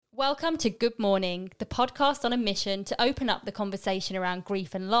Welcome to Good Morning, the podcast on a mission to open up the conversation around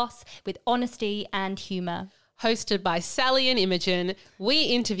grief and loss with honesty and humour. Hosted by Sally and Imogen, we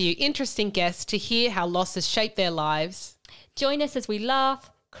interview interesting guests to hear how loss has shaped their lives. Join us as we laugh,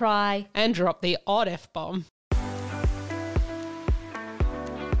 cry, and drop the odd F-bomb.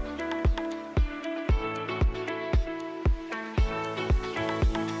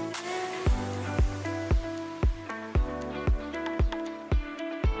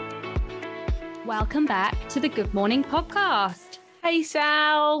 Welcome back to the Good Morning podcast. Hey,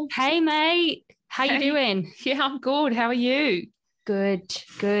 Sal. Hey, mate. How you doing? Yeah, I'm good. How are you? Good.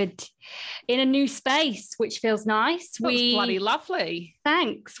 In a new space, which feels nice. That was bloody lovely.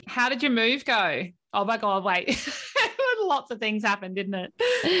 Thanks. How did your move go? Oh my God, wait. Lots of things happened, didn't it?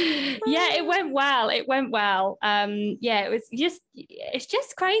 Yeah, it went well. It's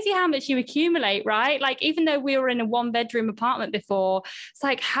just crazy how much you accumulate, right? Like, even though we were in a 1-bedroom apartment before, it's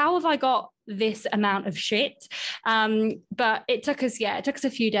like, how have I got this amount of shit? But it took us a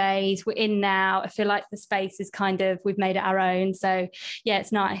few days. We're in now. I feel like the space is we've made it our own. So yeah,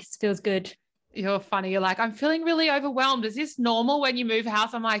 it's nice. Feels good. You're funny. You're like, I'm feeling really overwhelmed. Is this normal when you move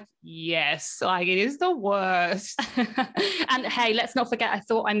house? I'm like, yes, like it is the worst. And hey, let's not forget, I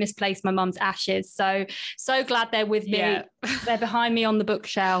thought I misplaced my mum's ashes. So glad they're with me. Yeah. They're behind me on the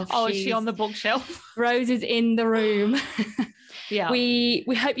bookshelf. Oh, is she on the bookshelf? Rose is in the room. Yeah. We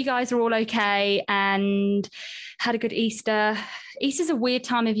hope you guys are all okay and had a good Easter. Easter's a weird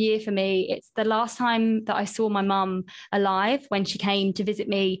time of year for me. It's the last time that I saw my mum alive when she came to visit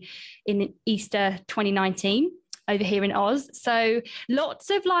me in Easter 2019 over here in Oz. So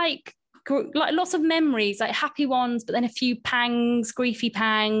lots of lots of memories, like happy ones, but then a few pangs, griefy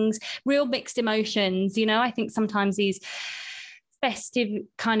pangs, real mixed emotions. You know, I think sometimes these festive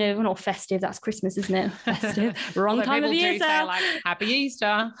not festive, that's Christmas, isn't it? Festive. Wrong time of the year. Say like Happy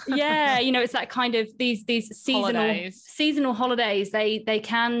Easter. Yeah, you know, it's that kind of these seasonal holidays. They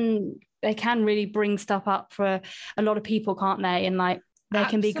can really bring stuff up for a lot of people, can't they? And like they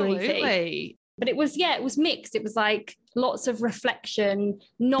can be griefy. But it was mixed. It was like lots of reflection,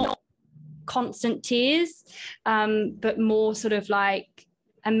 not constant tears, but more sort of like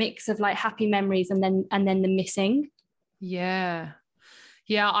a mix of like happy memories and then the missing. Yeah,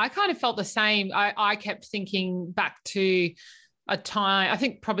 I kind of felt the same. I kept thinking back to a time, I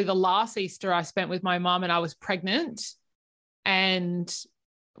think probably the last Easter I spent with my mum, and I was pregnant, and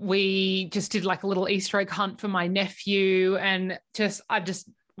we just did like a little Easter egg hunt for my nephew, and it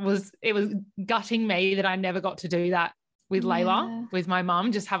was gutting me that I never got to do that with Layla, with my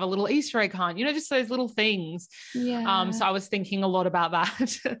mum, just have a little Easter egg hunt, you know, just those little things. Yeah. So I was thinking a lot about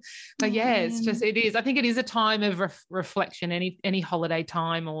that. But yeah, it is. I think it is a time of reflection, any holiday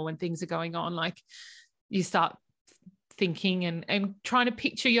time or when things are going on, like you start thinking and trying to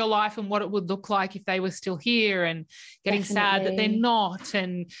picture your life and what it would look like if they were still here, and getting sad that they're not.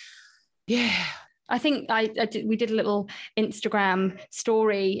 And yeah. I think we did a little Instagram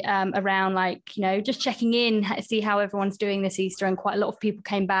story around, like, you know, just checking in, see how everyone's doing this Easter, and quite a lot of people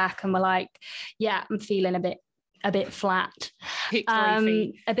came back and were like, yeah, I'm feeling a bit flat,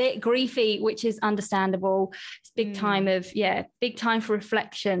 a bit griefy, which is understandable. It's big time for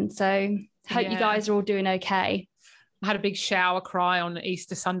reflection. So hope you guys are all doing okay. I had a big shower cry on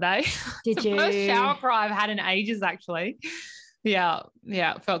Easter Sunday. Did you? First shower cry I've had in ages, actually. Yeah,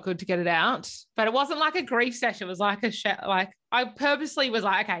 it felt good to get it out. But it wasn't like a grief session. It was like I purposely was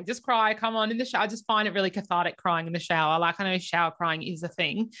like, okay, just cry, come on in the shower. I just find it really cathartic crying in the shower. Like, I know shower crying is a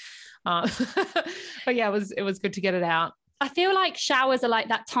thing. But yeah, it was good to get it out. I feel like showers are like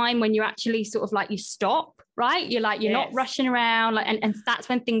that time when you actually sort of like you stop, right? You're not rushing around, like, and that's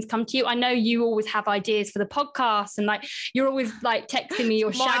when things come to you. I know you always have ideas for the podcast, and like you're always like texting me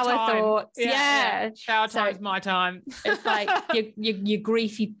your shower thoughts. Yeah. Shower time is my time. It's like your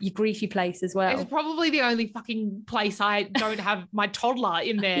griefy place as well. It's probably the only fucking place I don't have my toddler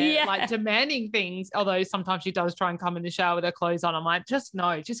in there, like demanding things. Although sometimes she does try and come in the shower with her clothes on. I'm like, just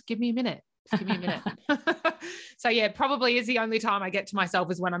give me a minute. Just give me a minute. So yeah, probably is the only time I get to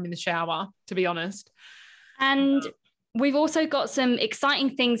myself is when I'm in the shower, to be honest. And we've also got some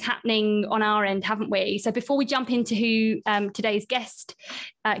exciting things happening on our end, haven't we? So before we jump into who today's guests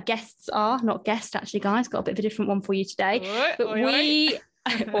are, not guest actually, guys, got a bit of a different one for you today.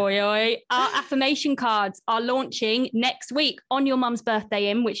 Our affirmation cards are launching next week on your mum's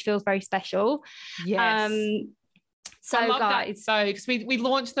birthday which feels very special. Yes. So I love guys, that. So because we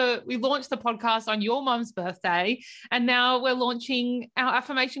launched the podcast on your mum's birthday, and now we're launching our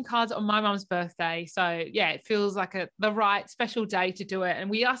affirmation cards on my mum's birthday. So yeah, it feels like the right special day to do it, and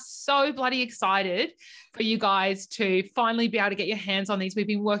we are so bloody excited for you guys to finally be able to get your hands on these. We've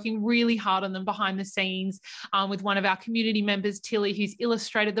been working really hard on them behind the scenes with one of our community members, Tilly, who's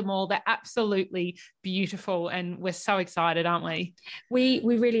illustrated them all. They're absolutely beautiful, and we're so excited, aren't we? We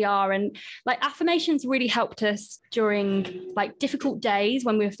really are. And like affirmations really helped us during like difficult days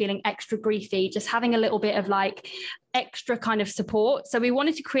when we were feeling extra griefy, just having a little bit of like extra kind of support. So we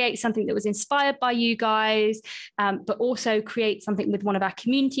wanted to create something that was inspired by you guys, but also create something with one of our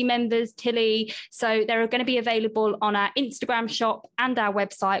community members, Tilly. So they're going to be available on our Instagram shop and our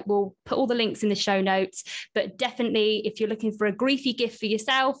website. We'll put all the links in the show notes, but definitely if you're looking for a griefy gift for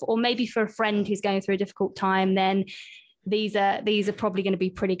yourself, or maybe for a friend who's going through a difficult time, then these are probably going to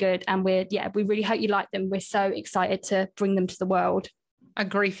be pretty good. And we really hope you like them. We're so excited to bring them to the world. A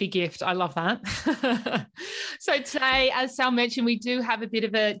griefy gift. I love that. So today, as Sal mentioned, we do have a bit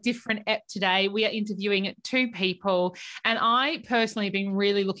of a different ep today. We are interviewing two people, and I personally have been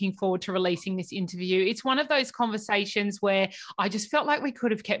really looking forward to releasing this interview. It's one of those conversations where I just felt like we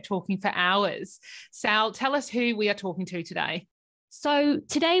could have kept talking for hours. Sal, tell us who we are talking to today. So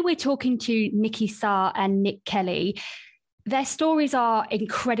today we're talking to Nikki Saar and Nick Kelly. Their stories are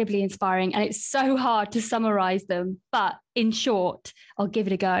incredibly inspiring, and it's so hard to summarize them. But in short, I'll give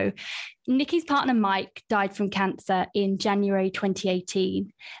it a go. Nikki's partner, Mike, died from cancer in January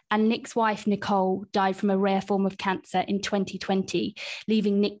 2018, and Nick's wife, Nicole, died from a rare form of cancer in 2020,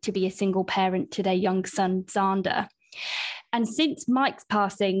 leaving Nick to be a single parent to their young son, Xander. And since Mike's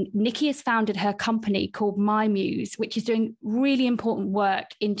passing, Nikki has founded her company called My Muse, which is doing really important work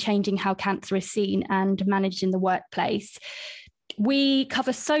in changing how cancer is seen and managed in the workplace. We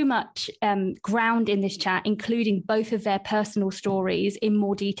cover so much ground in this chat, including both of their personal stories in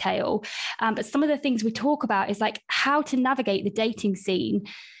more detail. But some of the things we talk about is like how to navigate the dating scene,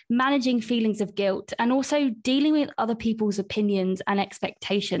 managing feelings of guilt, and also dealing with other people's opinions and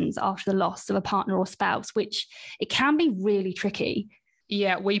expectations after the loss of a partner or spouse, which it can be really tricky.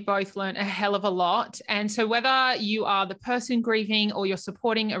 Yeah, we both learned a hell of a lot. And so whether you are the person grieving or you're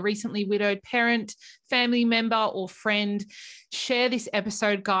supporting a recently widowed parent, family member, or friend, share this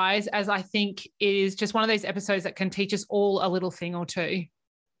episode, guys, as I think it is just one of those episodes that can teach us all a little thing or two.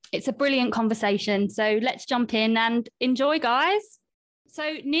 It's a brilliant conversation. So let's jump in and enjoy, guys. So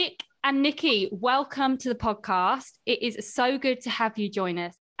Nick and Nikki, welcome to the podcast. It is so good to have you join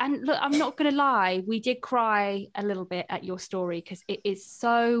us. And look, I'm not going to lie, we did cry a little bit at your story because it is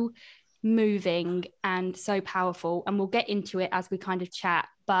so moving and so powerful. And we'll get into it as we kind of chat.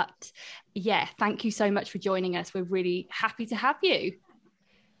 But yeah, thank you so much for joining us. We're really happy to have you.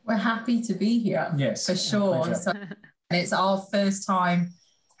 We're happy to be here. Yes, for sure. So, and it's our first time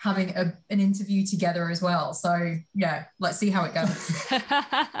having an interview together as well. So yeah, let's see how it goes.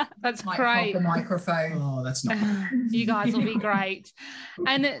 That's great. The microphone. Oh, that's not. You guys will be great.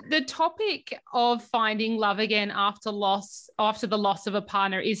 And the topic of finding love again after the loss of a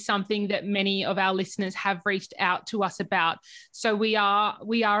partner is something that many of our listeners have reached out to us about. So we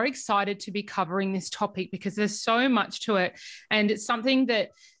are excited to be covering this topic because there's so much to it, and it's something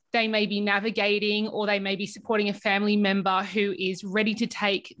that they may be navigating, or they may be supporting a family member who is ready to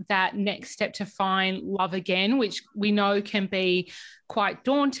take that next step to find love again, which we know can be quite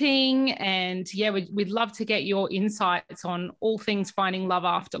daunting. And yeah, we'd love to get your insights on all things finding love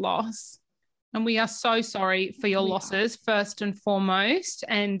after loss. And we are so sorry for your losses, first and foremost.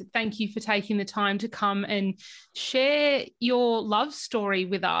 And thank you for taking the time to come and share your love story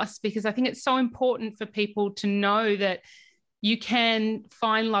with us, because I think it's so important for people to know that you can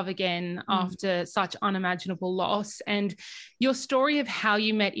find love again after such unimaginable loss. And your story of how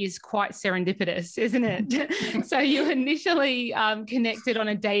you met is quite serendipitous, isn't it? So you initially connected on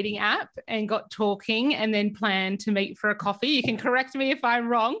a dating app and got talking, and then planned to meet for a coffee. You can correct me if I'm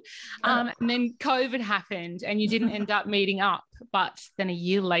wrong. And then COVID happened and you didn't end up meeting up. But then a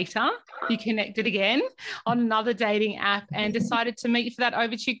year later, you connected again on another dating app and decided to meet for that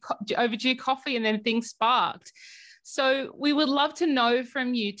overdue coffee, and then things sparked. So we would love to know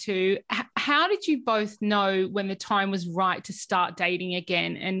from you two, how did you both know when the time was right to start dating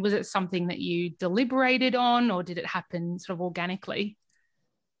again? And was it something that you deliberated on, or did it happen sort of organically?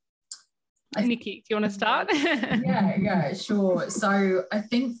 Nikki, do you want to start? Yeah, sure. So I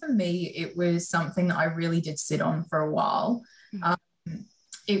think for me, it was something that I really did sit on for a while.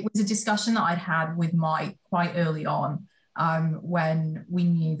 It was a discussion that I'd had with Mike quite early on, when we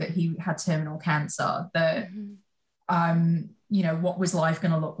knew that he had terminal cancer, that what was life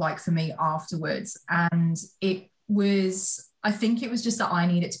going to look like for me afterwards? And it I think it was just that I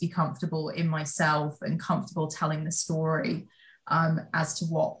needed to be comfortable in myself and comfortable telling the story as to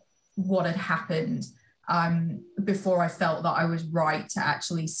what had happened before I felt that I was right to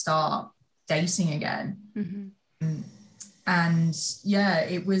actually start dating again. Mm-hmm. And yeah,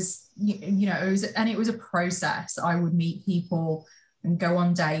 it was, it was a process. I would meet people and go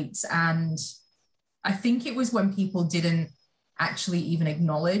on dates. And I think it was when people didn't actually even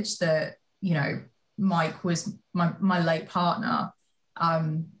acknowledge that, Mike was my late partner,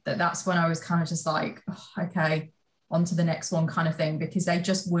 that's when I was kind of just like, oh, okay, on to the next one kind of thing, because they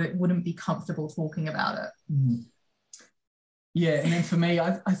just wouldn't be comfortable talking about it. Mm-hmm. Yeah. And then for me,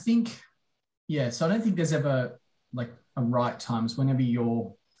 I think, so I don't think there's ever like a right time. It's whenever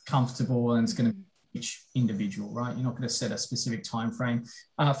you're comfortable, and it's going to be each individual, right? You're not going to set a specific time frame.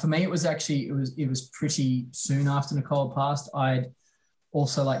 For me, it was pretty soon after Nicole passed. I'd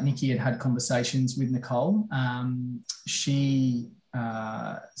also, like Nikki, had conversations with Nicole. She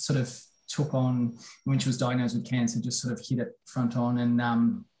sort of took on, when she was diagnosed with cancer, just sort of hit it front on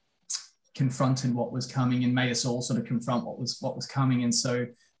and confronted what was coming, and made us all sort of confront what was coming. And so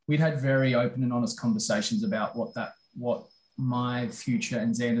we'd had very open and honest conversations about what my future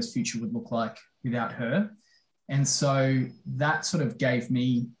and Xander's future would look like without her. And so that sort of gave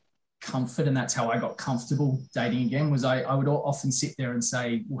me comfort, and that's how I got comfortable dating again. Was I would often sit there and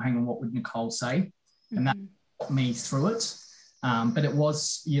say, well, hang on, what would Nicole say? And that got me through it. But it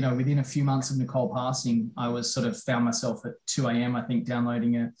was, within a few months of Nicole passing, I was sort of found myself at 2 a.m, I think,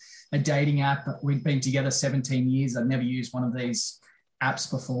 downloading a dating app. We'd been together 17 years. I'd never used one of these apps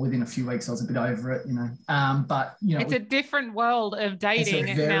before. Within a few weeks, I was a bit over it, but it's a different world of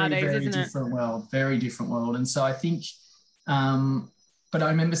dating nowadays, isn't it? Very different world. And so I think, but I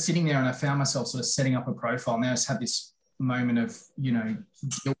remember sitting there and I found myself sort of setting up a profile, and I just had this moment of,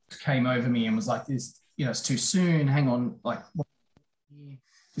 guilt came over me and was like, this, it's too soon. Hang on, like,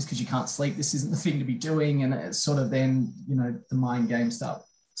 just because you can't sleep, this isn't the thing to be doing. And it's sort of then, the mind games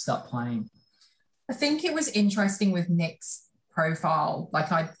start playing. I think it was interesting with Nick's profile. Like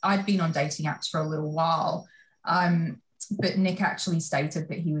I'd been on dating apps for a little while, but Nick actually stated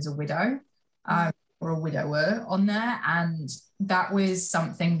that he was a widow or a widower on there. And that was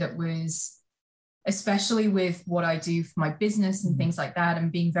something that was, especially with what I do for my business and things like that,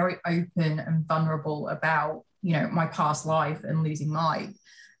 and being very open and vulnerable about, my past life and losing Mike.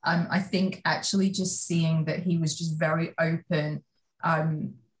 I think actually just seeing that he was just very open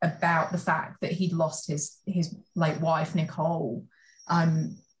about the fact that he'd lost his late wife, Nicole,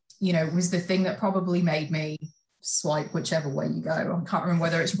 was the thing that probably made me swipe whichever way you go. I can't remember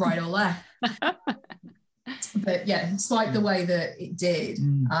whether it's right or left. But yeah, swipe the way that it did.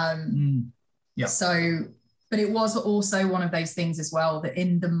 Yeah. So, but it was also one of those things as well, that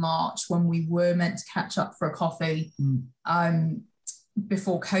in the March when we were meant to catch up for a coffee,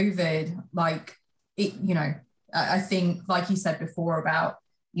 before COVID, like it, I think, like you said before about,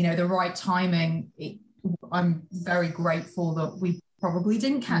 the right timing, I'm very grateful that we probably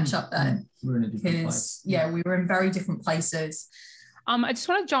didn't catch up then. We're in a different place. Yeah, we were in very different places. I just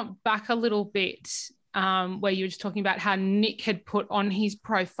want to jump back a little bit, where you were just talking about how Nick had put on his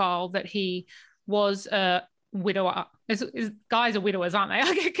profile that he was a widower. Guys are widowers, aren't they?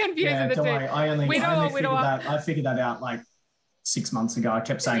 I get confused. Yeah, with the don't worry. I figured that out like 6 months ago. I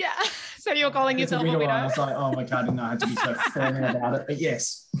kept saying, yeah. So you're calling yourself a widow? I was like, oh my God, I didn't know how to be so firm about it. But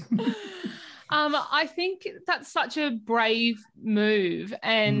yes. I think that's such a brave move.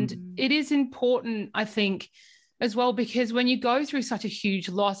 And it is important, I think, as well, because when you go through such a huge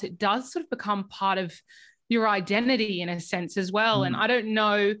loss, it does sort of become part of your identity in a sense as well. And I don't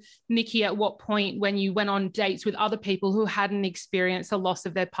know, Nikki, at what point when you went on dates with other people who hadn't experienced the loss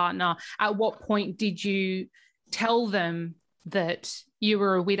of their partner, at what point did you tell them that you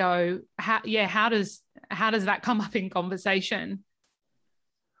were a widow? How does that come up in conversation?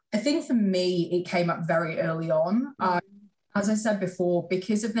 I think for me, it came up very early on. As I said before,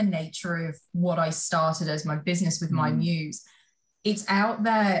 because of the nature of what I started as my business with My Muse, it's out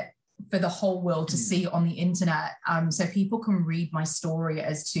there for the whole world to see on the internet. So people can read my story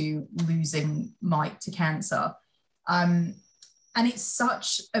as to losing Mike to cancer. And it's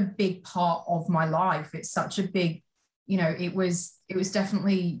such a big part of my life. It's such a big, it was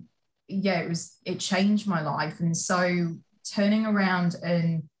definitely, it changed my life. And so turning around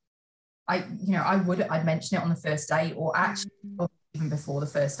and I'd mention it on the first date, or actually even before the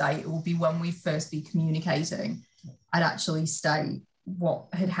first date. It will be when we first be communicating. I'd actually state what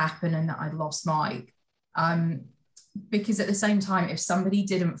had happened and that I'd lost Mike. Because at the same time, if somebody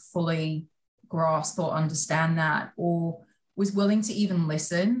didn't fully grasp or understand that, or was willing to even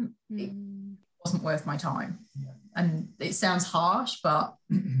listen, it wasn't worth my time. And it sounds harsh, but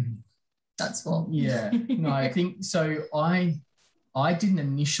that's what. Yeah, no, I think so. I didn't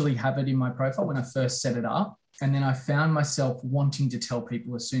initially have it in my profile when I first set it up. And then I found myself wanting to tell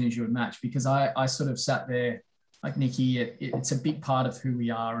people as soon as you would match, because I sort of sat there like, Nikki, it's a big part of who we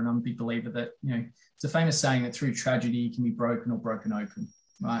are. And I'm a big believer that, you know, it's a famous saying that through tragedy, you can be broken or broken open,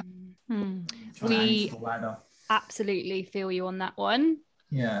 right? We absolutely feel you on that one.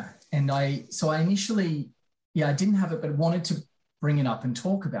 Yeah. And I initially, I didn't have it, but wanted to bring it up and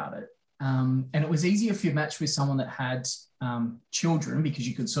talk about it. And it was easier if you matched with someone that had children, because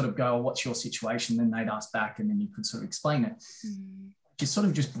you could sort of go, oh, what's your situation? Then they'd ask back and then you could sort of explain it. Just sort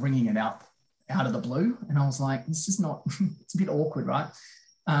of just bringing it up out of the blue. And I was like, this is not, it's a bit awkward, right?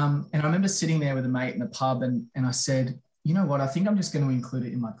 And I remember sitting there with a mate in the pub and I said, you know what, I think I'm just going to include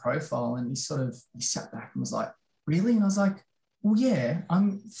it in my profile. And he sat back and was like, really? And I was like, well, yeah,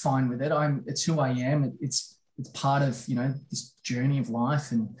 I'm fine with it. It's who I am. It's part of, you know, this journey of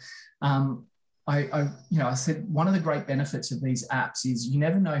life. And I said, one of the great benefits of these apps is you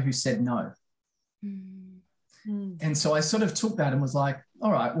never know who said no. And so I sort of took that and was like,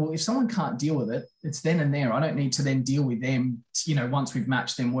 all right, well, if someone can't deal with it, it's then and there. I don't need to then deal with them, you know, once we've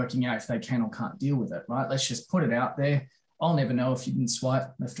matched them, working out if they can or can't deal with it, right? Let's just put it out there. I'll never know if you didn't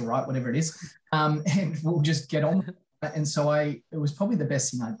swipe left or right, whatever it is. And we'll just get on with it. And so it was probably the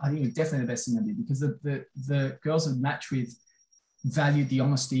best thing. I think it was definitely the best thing I did, because the girls I've matched with valued the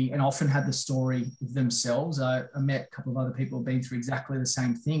honesty and often had the story themselves. I met a couple of other people who've been through exactly the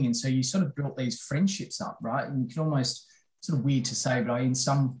same thing. And so you sort of built these friendships up, right? And you can almost, sort of weird to say, but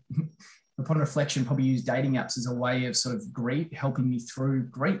upon reflection, probably use dating apps as a way of sort of helping me through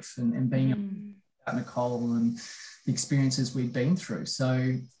grief and being about Nicole and the experiences we'd been through.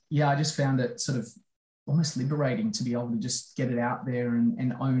 So yeah, I just found it sort of almost liberating to be able to just get it out there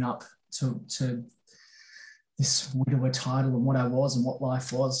and own up to this widower title and what I was and what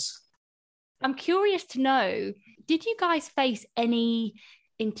life was. I'm curious to know, did you guys face any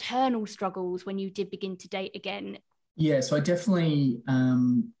internal struggles when you did begin to date again? Yeah, so I definitely,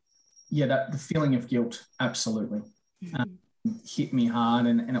 that the feeling of guilt absolutely hit me hard,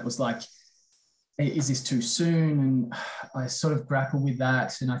 and it was like, is this too soon? And I sort of grappled with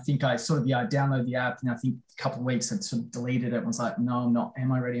that, and I think I downloaded the app, and I think a couple of weeks I'd sort of deleted it and was like, no, I'm not.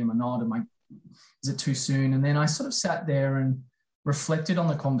 Am I ready? Am I not? Is it too soon? And then I sort of sat there and reflected on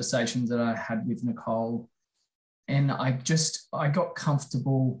the conversations that I had with Nicole, and I got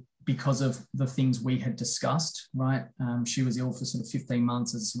comfortable because of the things we had discussed, right? She was ill for sort of 15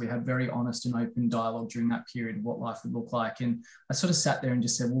 months. And so we had very honest and open dialogue during that period of what life would look like. And I sort of sat there and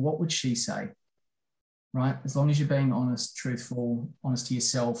just said, well, what would she say, right? As long as you're being honest, truthful, honest to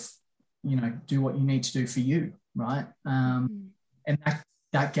yourself, you know, do what you need to do for you, right? And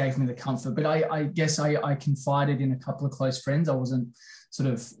that gave me the comfort. But I guess I confided in a couple of close friends. I wasn't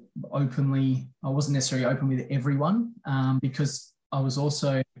necessarily open with everyone, because I was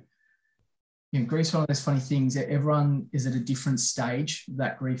also, you know, grief's one of those funny things that everyone is at a different stage of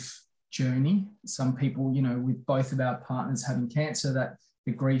that grief journey. Some people, you know, with both of our partners having cancer, that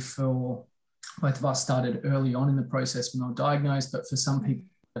the grief for both of us started early on in the process when they were diagnosed, but for some people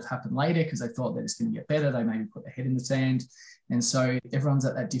it happened later because they thought that it's going to get better. They maybe put their head in the sand. And so everyone's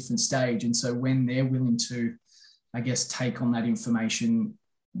at that different stage. And so when they're willing to, I guess, take on that information,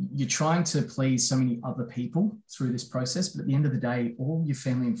 you're trying to please so many other people through this process, but at the end of the day, all your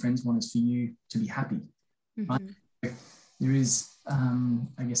family and friends want is for you to be happy. Right? There is,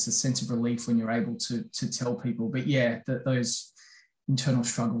 I guess, a sense of relief when you're able to tell people. But yeah, that those internal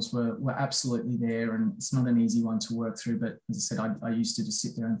struggles were absolutely there, and it's not an easy one to work through. But as I said, I used to just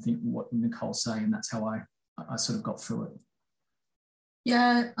sit there and think, what did Nicole say? And that's how I sort of got through it.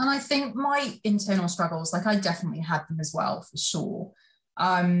 Yeah, and I think my internal struggles, like I definitely had them as well, for sure.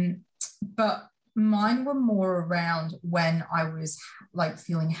 But mine were more around when I was like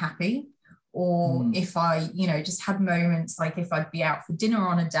feeling happy, or if I, you know, just had moments like if I'd be out for dinner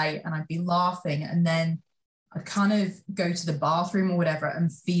on a date and I'd be laughing, and then I'd kind of go to the bathroom or whatever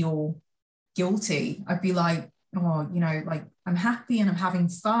and feel guilty. I'd be like, oh, you know, like I'm happy and I'm having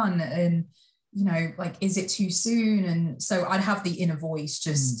fun, and, you know, like, is it too soon? And so I'd have the inner voice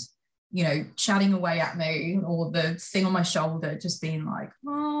just, you know, chatting away at me, or the thing on my shoulder just being like,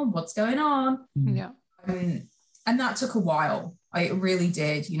 oh, what's going on? Yeah. And that took a while. It really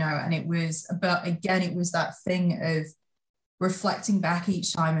did, you know, and it was, but again, it was that thing of reflecting back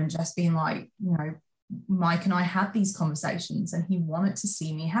each time and just being like, you know, Mike and I had these conversations and he wanted to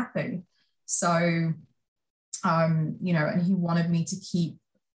see me happy. So, you know, and he wanted me to keep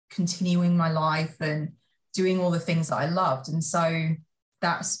continuing my life and doing all the things that I loved. And so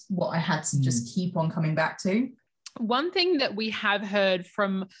that's what I had to just keep on coming back to. One thing that we have heard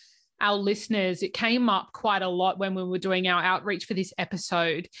from our listeners, it came up quite a lot when we were doing our outreach for this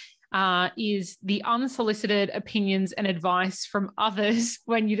episode, is the unsolicited opinions and advice from others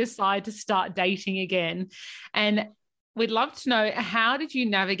when you decide to start dating again. And we'd love to know, how did you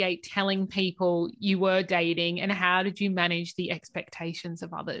navigate telling people you were dating, and how did you manage the expectations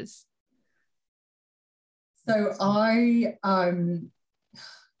of others? So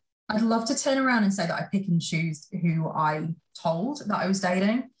I'd love to turn around and say that I pick and choose who I told that I was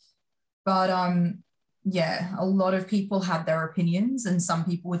dating. But yeah, a lot of people had their opinions, and some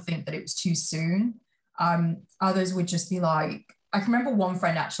people would think that it was too soon. Others would just be like, I can remember one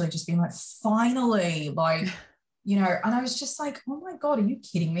friend actually just being like, finally, like, you know, and I was just like, oh my God, are you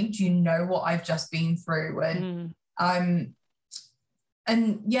kidding me? Do you know what I've just been through?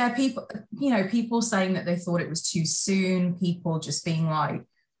 And yeah, people saying that they thought it was too soon, people just being like,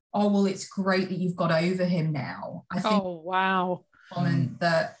 oh, well, it's great that you've got over him now. I think comment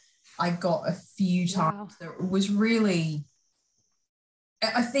that I got a few times that was really,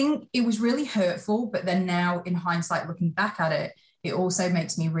 I think it was really hurtful, but then now in hindsight, looking back at it, it also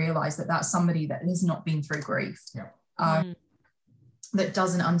makes me realize that that's somebody that has not been through grief, that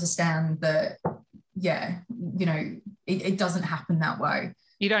doesn't understand that, you know, it doesn't happen that way.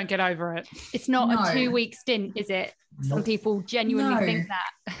 You don't get over it. It's not a 2-week stint, is it? Some people genuinely think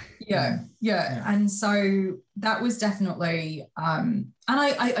that. Yeah. And so that was definitely, and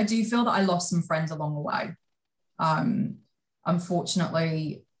I do feel that I lost some friends along the way.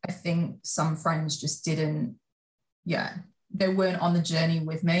 Unfortunately, I think some friends just didn't, they weren't on the journey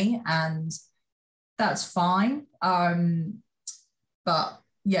with me, and that's fine. But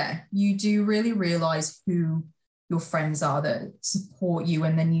yeah, you do really realize who your friends are that support you,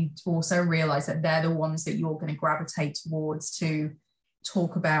 and then you also realize that they're the ones that you're going to gravitate towards to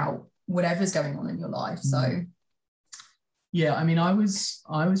talk about whatever's going on in your life. So yeah, I mean, I was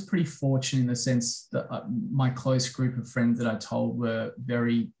pretty fortunate in the sense that my close group of friends that I told were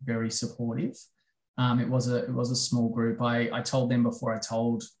very, very supportive. It was a small group. I told them before I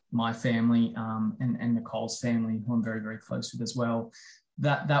told my family, and Nicole's family, who I'm very, very close with as well.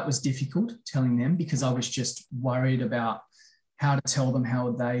 That was difficult telling them, because I was just worried about how to tell them,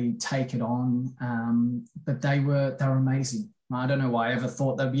 how they take it on. But they were amazing. I don't know why I ever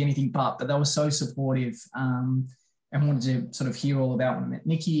thought there'd be anything but they were so supportive, and wanted to sort of hear all about when I met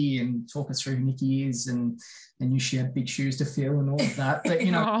Nikki and talk us through who Nikki is, and they knew she had big shoes to fill and all of that. But,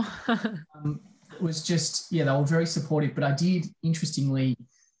 you know, it was just, they were very supportive. But I did, interestingly,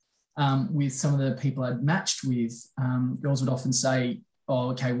 with some of the people I'd matched with, girls would often say,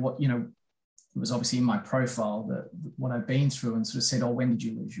 oh, okay, what, you know, it was obviously in my profile that what I've been through, and sort of said, oh, when did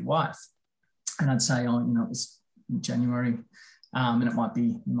you lose your wife? And I'd say, oh, you know, it was in January, and it might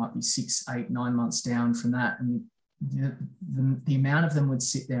be 6, 8, 9 months down from that. And the amount of them would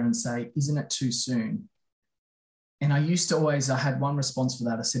sit there and say, isn't it too soon? And I had one response for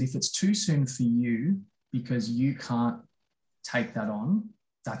that. I said, if it's too soon for you because you can't take that on,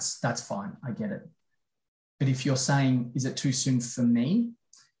 that's fine. I get it. But if you're saying, is it too soon for me?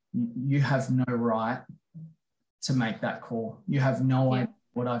 You have no right to make that call. You have no idea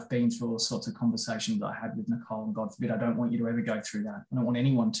what I've been through, all sorts of conversations I had with Nicole, and God forbid, I don't want you to ever go through that. I don't want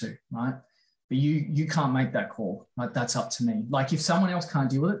anyone to, right? But you can't make that call. Like, that's up to me. Like, if someone else can't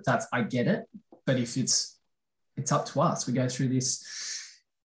deal with it, I get it. But if it's up to us, we go through this,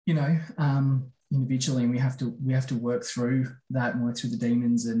 you know, individually, and we have to work through that and work through the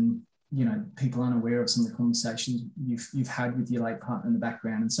demons, and, you know, people aren't aware of some of the conversations you've had with your late partner in the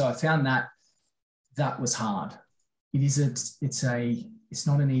background. And so I found that was hard. It's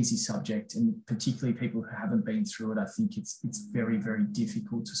not an easy subject, and particularly people who haven't been through it, I think it's very, very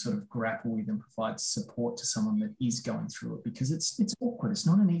difficult to sort of grapple with and provide support to someone that is going through it, because it's awkward. It's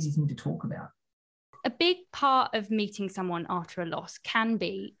not an easy thing to talk about. A big part of meeting someone after a loss can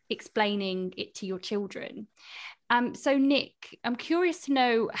be explaining it to your children. So Nick, I'm curious to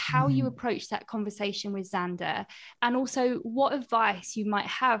know how you approach that conversation with Xander, and also what advice you might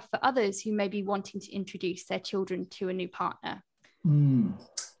have for others who may be wanting to introduce their children to a new partner.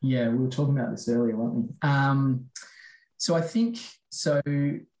 Yeah, we were talking about this earlier, weren't we? So I think,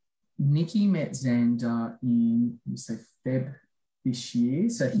 Nikki met Xander in, Feb this year.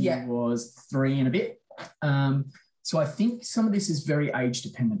 So he was 3 and a bit. So I think some of this is very age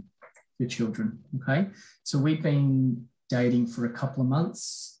dependent for children, okay? So we've been dating for a couple of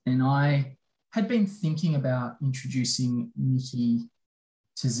months, and I had been thinking about introducing Nikki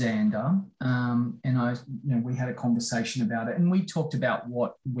to Xander, and we had a conversation about it, and we talked about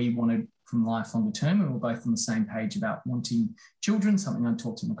what we wanted from life longer term, and we were both on the same page about wanting children, something I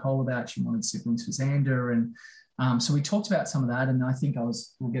talked to Nicole about. She wanted siblings for Xander, and So we talked about some of that, and I think we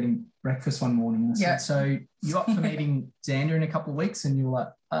were getting breakfast one morning. And I said, so you up for meeting Xander in a couple of weeks? And you were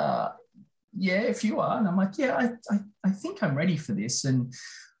like, yeah, if you are. And I'm like, yeah, I think I'm ready for this. And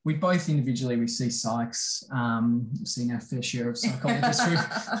we both individually, we see psychs, seeing our fair share of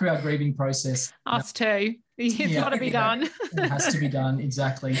psychologists through our grieving process. Us too. It's got to be done. It has to be done,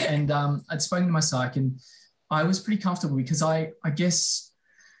 exactly. And I'd spoken to my psych, and I was pretty comfortable because I guess,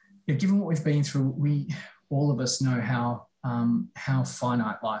 given what we've been through, all of us know how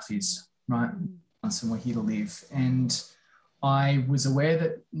finite life is, right? And we're here to live. And I was aware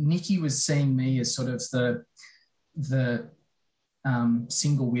that Nikki was seeing me as sort of the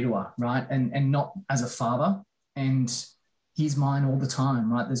single widower, right? And not as a father. And he's mine all the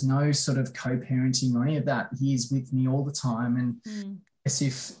time, right? There's no sort of co-parenting or any of that. He is with me all the time. And as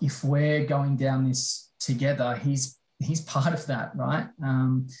if we're going down this together, he's part of that, right?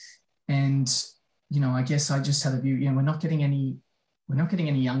 And I guess I just had a view, we're not getting any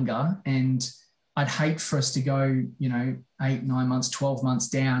younger, and I'd hate for us to go, 8, 9 months, 12 months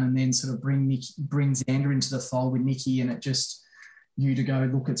down, and then sort of bring Xander into the fold with Nikki, and it just you to go,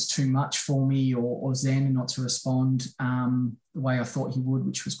 look, it's too much for me, or Xander not to respond the way I thought he would,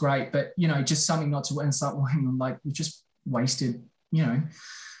 which was great, but just something not to, and start hang on, like we just wasted,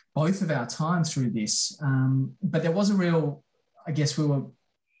 both of our time through this. But there was a real, I guess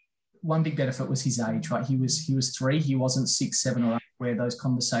one big benefit was his age, right? He was 3. He wasn't 6, 7, or 8, where those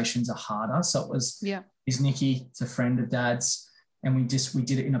conversations are harder. So it was, is Nikki, it's a friend of Dad's, and we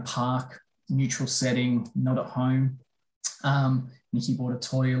did it in a park, neutral setting, not at home. Nikki brought a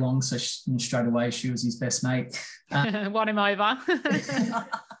toy along, so straight away she was his best mate. Won him over.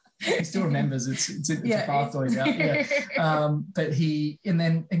 He still remembers it's a bath toy. But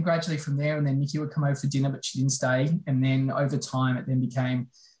and gradually from there, and then Nikki would come over for dinner, but she didn't stay. And then over time, it then became.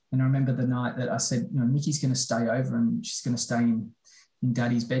 And I remember the night that I said, Nikki's going to stay over, and she's going to stay in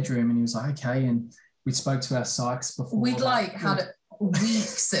Daddy's bedroom. And he was like, okay. And we spoke to our psychs before. We'd had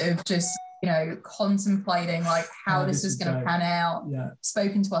weeks of just, contemplating how this was going to pan out. Yeah.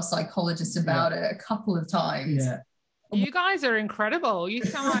 Spoken to our psychologist about it a couple of times. Yeah. You guys are incredible. You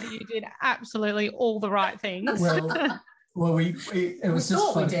sound like you did absolutely all the right things. Well, it was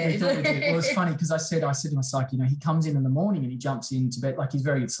just funny. We thought we did. It was funny because I said to my psych, he comes in the morning and he jumps into bed, like he's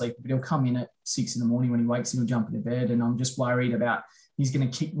very good sleeper, but he'll come in at 6 in the morning when he wakes and he'll jump into bed, and I'm just worried about he's going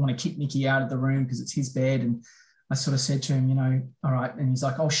to want to kick Nikki out of the room because it's his bed. And I sort of said to him, all right. And he's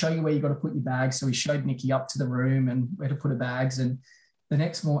like, I'll show you where you got to put your bags. So he showed Nikki up to the room and where to put her bags. And the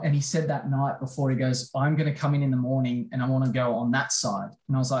next morning, and he said that night before, he goes, I'm going to come in the morning and I want to go on that side.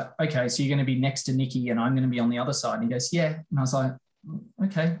 And I was like, okay, so you're going to be next to Nikki and I'm going to be on the other side. And he goes, yeah. And I was like,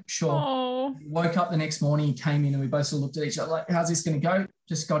 okay, sure. Aww. Woke up the next morning, he came in and we both sort of looked at each other like, how's this going to go?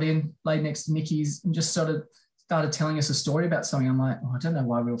 Just got in, laid next to Nikki's and just sort of started telling us a story about something. I'm like, I don't know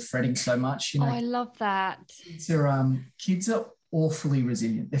why we were fretting so much. I love that. Kids are awfully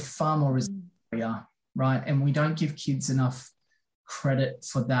resilient. They're far more resilient than we are, right? And we don't give kids enough credit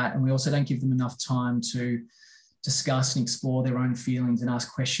for that, and we also don't give them enough time to discuss and explore their own feelings and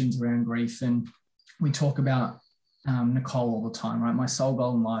ask questions around grief. And we talk about Nicole all the time, right? My sole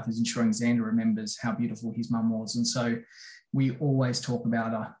goal in life is ensuring Xander remembers how beautiful his mum was, and so we always talk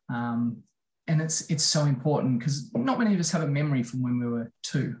about her. And it's so important because not many of us have a memory from when we were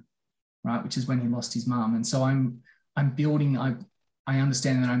 2, right? Which is when he lost his mum. And so I'm building. I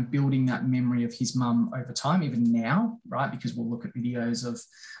understand that I'm building that memory of his mum over time, even now, right? Because we'll look at videos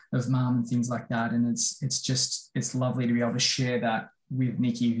of mum and things like that. And it's lovely to be able to share that with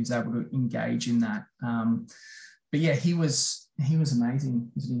Nikki, who's able to engage in that. But yeah, he was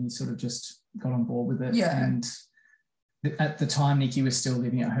amazing. He sort of just got on board with it. Yeah. And at the time, Nikki was still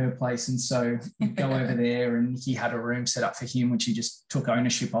living at her place. And so we'd go over there and Nikki had a room set up for him, which he just took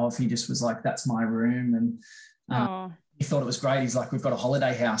ownership of. He just was like, that's my room. And he thought it was great. He's like, we've got a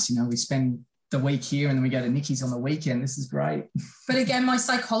holiday house, we spend the week here and then we go to Nikki's on the weekend. This is great. But again, my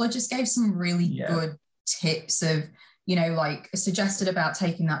psychologist gave some really good tips of, suggested about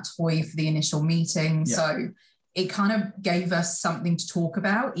taking that toy for the initial meeting. Yeah. So it kind of gave us something to talk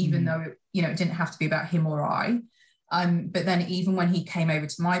about, even though, it didn't have to be about him or I. But then even when he came over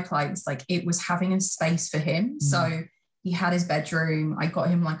to my place, it was having a space for him. So he had his bedroom. I got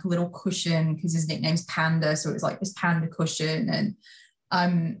him a little cushion because his nickname's Panda. So it was this panda cushion.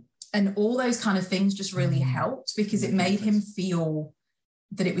 And all those kind of things just really helped because it made him feel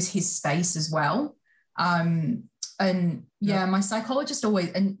that it was his space as well. My psychologist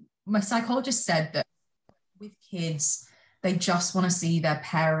said that with kids, they just want to see their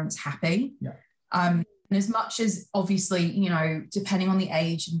parents happy. Yeah. And as much as obviously, depending on the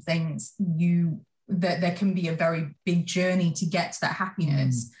age and things, that there can be a very big journey to get to that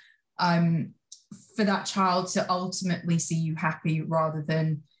happiness. For that child to ultimately see you happy rather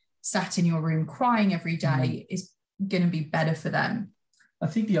than sat in your room crying every day is going to be better for them. I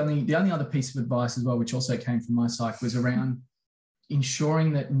think the only other piece of advice as well, which also came from my psych, was around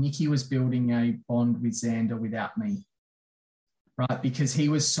ensuring that Nikki was building a bond with Xander without me, right? Because he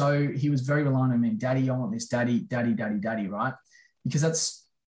was very reliant on me. Daddy, I want this. Daddy, right? Because that's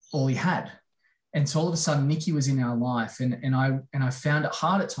all he had. And so all of a sudden, Nikki was in our life, and I found it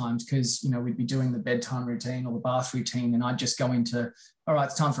hard at times because, we'd be doing the bedtime routine or the bath routine, and I'd just go into, all right,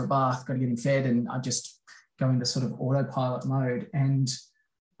 it's time for a bath, got to get him fed, and I'd just go into sort of autopilot mode. And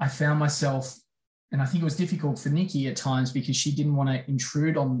I found myself, and I think it was difficult for Nikki at times because she didn't want to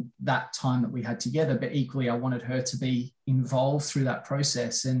intrude on that time that we had together, but equally I wanted her to be involved through that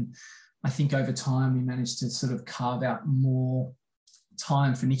process. And I think over time we managed to sort of carve out more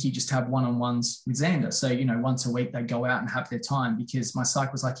time for Nikki just to have one-on-ones with Xander. So, once a week they go out and have their time, because my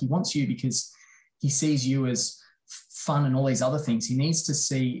psych was like, he wants you because he sees you as fun and all these other things. He needs to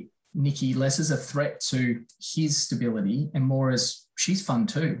see Nikki less as a threat to his stability and more as she's fun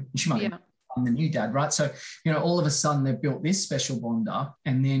too. She might be the new dad, right? So, all of a sudden they've built this special bond up,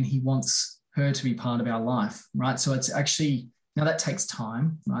 and then he wants her to be part of our life, right? So it's actually, now that takes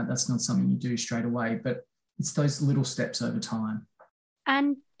time, right? That's not something you do straight away, but it's those little steps over time.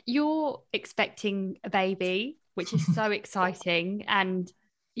 And you're expecting a baby, which is so exciting, and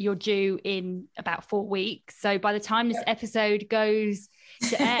you're due in about 4 weeks. So by the time this episode goes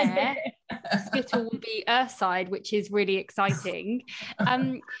to air, Skittle will be Earthside, which is really exciting.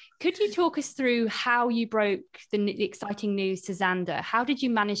 Could you talk us through how you broke the exciting news to Xander? How did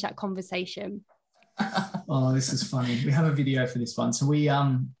you manage that conversation? Oh, this is funny. We have a video for this one. So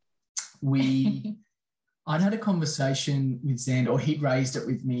I'd had a conversation with Xander, or he'd raised it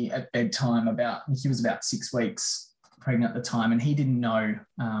with me at bedtime he was about 6 weeks pregnant at the time, and he didn't know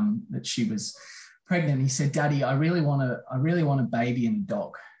that she was pregnant. He said, Daddy, I really want a baby and a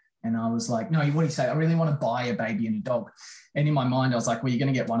dog. And I was like, no, what do you say? I really want to buy a baby and a dog. And in my mind, I was like, well, you're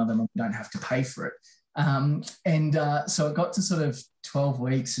going to get one of them and you don't have to pay for it. So it got to sort of 12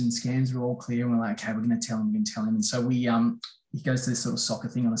 weeks and scans were all clear. And we're like, okay, we're going to tell him. And so he goes to this sort of soccer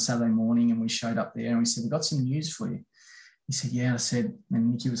thing on a Saturday morning, and we showed up there and we said, we've got some news for you. He said, yeah. I said,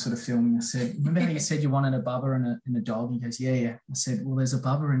 and Nikki was sort of filming. I said, remember how you said you wanted a bubba and a dog? He goes, yeah. I said, well, there's a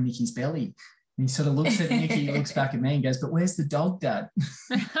bubba in Nikki's belly. And he sort of looks at Nikki, looks back at me and goes, but where's the dog, Dad?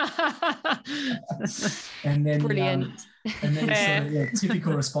 And then, brilliant.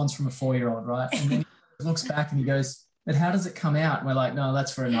 Typical response from a 4-year-old, right? And then he looks back and he goes, but how does it come out? And we're like, no,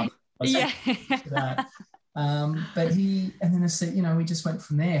 that's for another. But then I said, we just went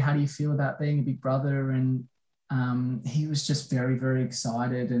from there. How do you feel about being a big brother? And he was just very, very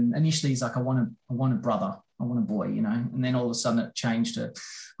excited. And initially he's like, I want a brother. I want a boy, and then all of a sudden it changed to,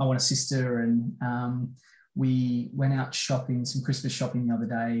 I want a sister. And we went out shopping, some Christmas shopping the other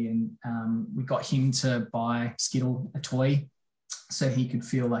day, and we got him to buy Skittle a toy so he could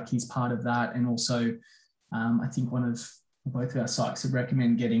feel like he's part of that. And also I think both of our psychs would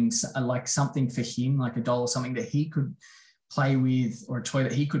recommend getting like something for him, like a doll or something that he could play with, or a toy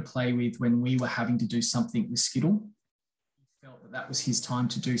that he could play with when we were having to do something with Skittle. He felt that was his time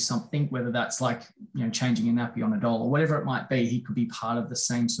to do something, whether that's like, changing a nappy on a doll or whatever it might be. He could be part of the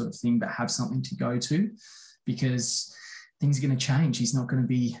same sort of thing, but have something to go to, because things are going to change. He's not going to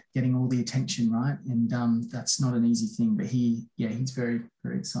be getting all the attention, right? And that's not an easy thing, but he's very,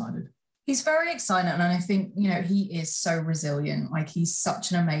 very excited. He's very excited, and I think, he is so resilient. Like, he's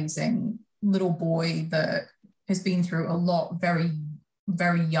such an amazing little boy that has been through a lot very,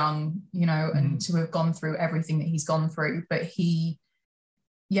 very young, and to have gone through everything that he's gone through. But he's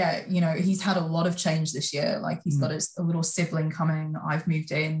had a lot of change this year. Like, he's got a little sibling coming. I've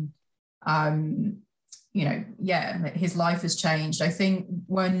moved in. His life has changed. I think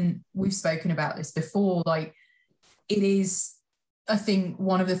when we've spoken about this before, like, it is, I think,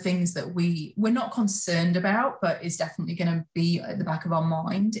 one of the things that we're not concerned about, but is definitely going to be at the back of our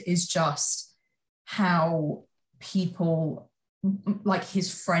mind, is just how people, like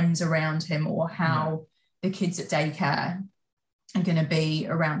his friends around him, or how the kids at daycare are going to be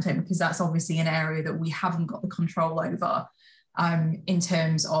around him, because that's obviously an area that we haven't got the control over, in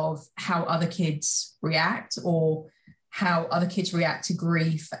terms of how other kids react, or how other kids react to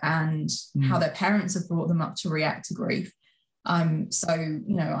grief, and how their parents have brought them up to react to grief. I know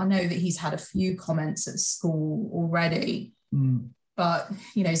that he's had a few comments at school already, but,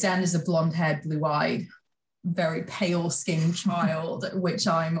 Xander's a blonde-haired, blue-eyed, very pale-skinned child, which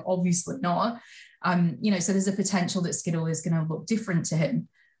I'm obviously not. So there's a potential that Skittle is going to look different to him.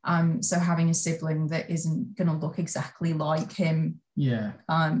 So having a sibling that isn't going to look exactly like him. Yeah.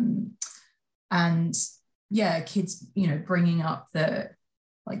 And yeah, kids, you know, bringing up the,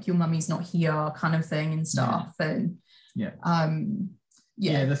 like, your mummy's not here kind of thing and stuff. And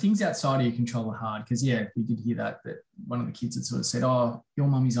the things outside of your control are hard, because we did hear that one of the kids had sort of said, oh, your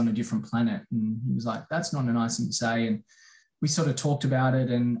mummy's on a different planet, and he was like, that's not a nice thing to say. And we sort of talked about it,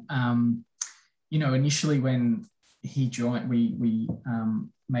 and you know, initially when he joined, we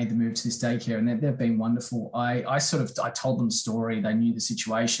made the move to this daycare, and they've been wonderful. I told them the story, they knew the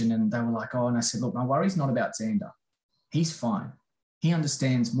situation, and they were like, oh, and I said, look, my worry's not about Xander, he's fine, he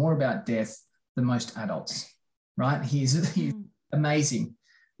understands more about death than most adults, right? He's amazing.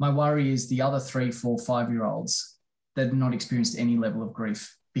 My worry is the other 3, 4, 5-year-olds that have not experienced any level of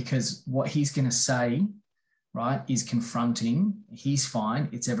grief, because what he's going to say, right, is confronting. He's fine.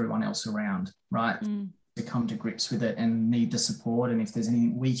 It's everyone else around, right? To come to grips with it and need the support. And if there's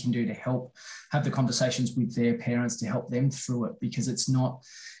anything we can do to help, have the conversations with their parents to help them through it, because it's not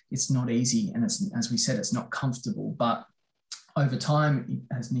easy. And it's, as we said, it's not comfortable, but over time,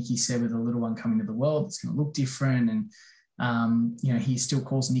 as Nikki said, with a little one coming to the world, it's going to look different. And, you know, he still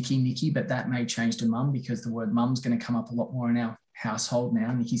calls Nikki, but that may change to mum, because the word mum's going to come up a lot more in our household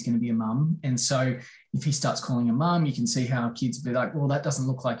now. Nikki's going to be a mum. And so if he starts calling her mum, you can see how kids will be like, well, that doesn't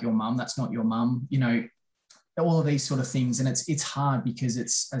look like your mum. That's not your mum. You know, all of these sort of things. And it's hard, because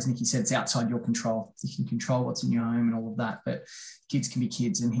it's, as Nikki said, it's outside your control. You can control what's in your home and all of that, but kids can be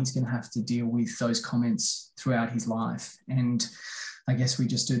kids, and he's going to have to deal with those comments throughout his life. And I guess we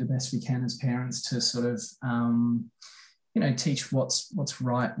just do the best we can as parents to sort of, you know, teach what's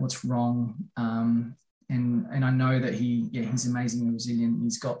right, what's wrong. And I know that he's amazingly resilient.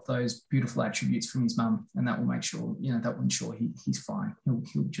 He's got those beautiful attributes from his mum, and that will make sure, you know, that will ensure he's fine.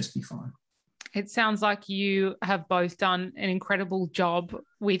 He'll just be fine. It sounds like you have both done an incredible job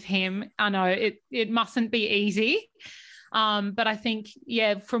with him. I know it mustn't be easy, but I think,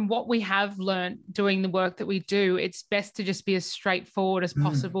 from what we have learned doing the work that we do, it's best to just be as straightforward as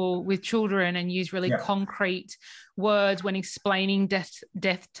possible with children and use really concrete words when explaining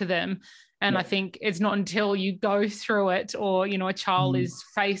death to them. And I think it's not until you go through it, or, you know, a child is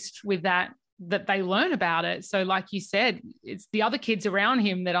faced with that they learn about it. So like you said, it's the other kids around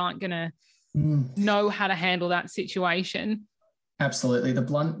him that aren't going to know how to handle that situation. Absolutely. The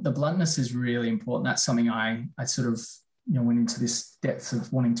bluntness is really important. That's something I sort of, you know, went into this depth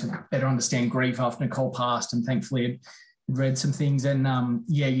of wanting to better understand grief after Nicole passed, and thankfully had read some things. And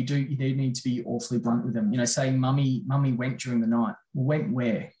you do need to be awfully blunt with them. You know, saying mummy went during the night. Well, went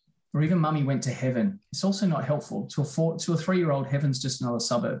where? Or even mummy went to heaven. It's also not helpful. To a 3-year-old, heaven's just another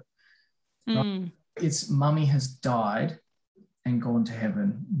suburb. Right? It's mummy has died and gone to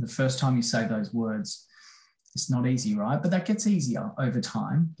heaven. The first time you say those words, it's not easy, right? But that gets easier over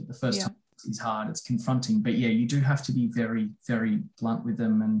time. But the first time is hard. It's confronting. But you do have to be very, very blunt with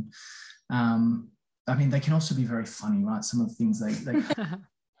them. And I mean, they can also be very funny, right? Some of the things they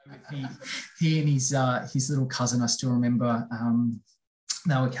he and his little cousin, I still remember,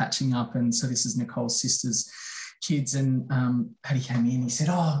 they were catching up. And so this is Nicole's sister's kids. And Paddy came in, he said,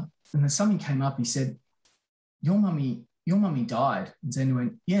 oh, and then something came up. He said, your mummy died. And Xander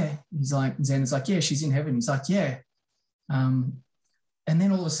went, yeah. Xander's like, yeah, she's in heaven. He's like, yeah. And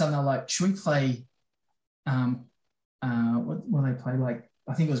then all of a sudden they're like, should we play, what they play? Like,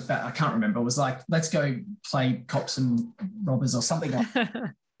 I think it was, I can't remember. It was like, let's go play cops and robbers or something like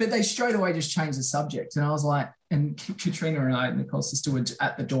that. But they straight away just changed the subject. And I was like, and Katrina and I, Nicole's sister, were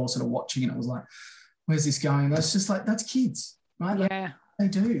at the door sort of watching, and it was like, where's this going? That's just like, that's kids, right? Yeah. They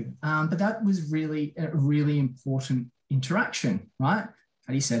do. But that was really a really important interaction, right?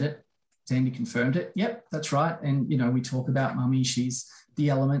 Paddy said it. Xander confirmed it. Yep, that's right. And, you know, we talk about mummy. She's the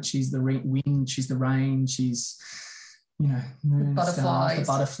element. She's the wind. She's the rain. She's, you know, moon, stars, the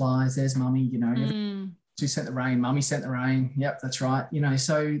butterflies. There's mummy, you know. She sent the rain. Mummy sent the rain. Yep, that's right. You know,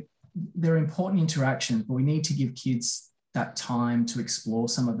 so they're important interactions, but we need to give kids that time to explore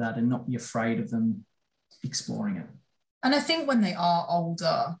some of that and not be afraid of them exploring it. And I think when they are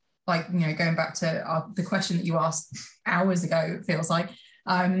older, like, you know, going back to the question that you asked hours ago, it feels like,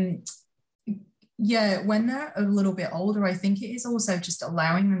 when they're a little bit older, I think it is also just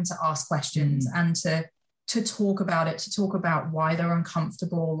allowing them to ask questions and to talk about it, to talk about why they're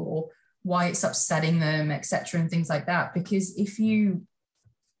uncomfortable or why it's upsetting them, etc., and things like that. Because if you,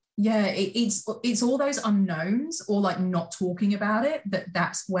 it's all those unknowns or like not talking about it,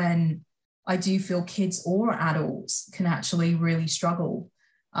 that's when I do feel kids or adults can actually really struggle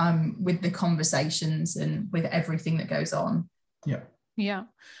with the conversations and with everything that goes on. Yeah. Yeah.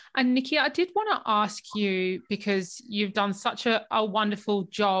 And Nikki, I did want to ask you, because you've done such a wonderful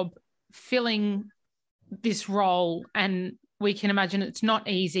job filling this role, and we can imagine it's not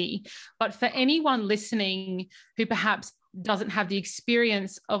easy, but for anyone listening who perhaps doesn't have the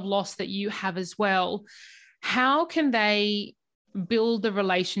experience of loss that you have as well, how can they build the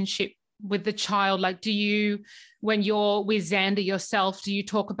relationship with the child? Like, do you, when you're with Xander yourself, do you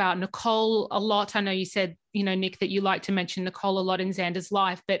talk about Nicole a lot? I know you said, Nick, that you like to mention Nicole a lot in Xander's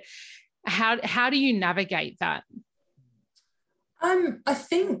life, but how do you navigate that? I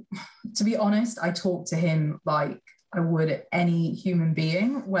think, to be honest, I talk to him like I would any human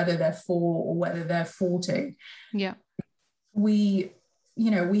being, whether they're 4 or whether they're 40. Yeah. We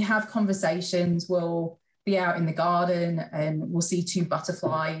have conversations. We'll be out in the garden and we'll see 2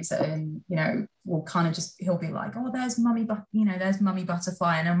 butterflies, and we'll kind of he'll be like, oh, there's mummy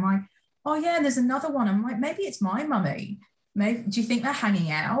butterfly, and I'm like, oh yeah, there's another one. I'm like, maybe it's my mummy. Maybe, do you think they're hanging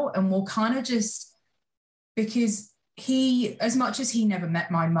out? And we'll kind of because he, as much as he never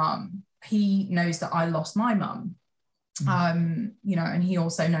met my mum, he knows that I lost my mum. And he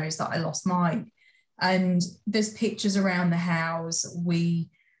also knows that I lost mine. And there's pictures around the house.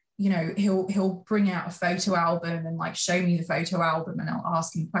 He'll bring out a photo album and like show me the photo album, and I'll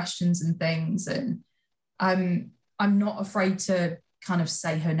ask him questions and things. And I'm not afraid to kind of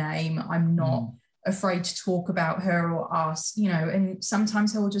say her name. I'm not afraid to talk about her or ask, and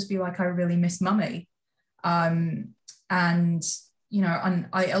sometimes he'll just be like, I really miss mummy. And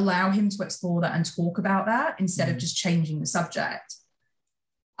I allow him to explore that and talk about that instead of just changing the subject.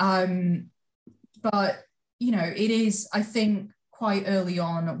 But, it is, I think quite early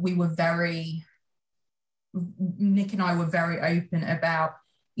on, Nick and I were very open about,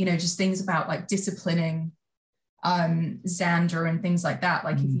 just things about like disciplining Xander and things like that.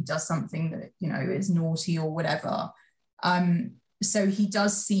 Like if he does something that, is naughty or whatever. So he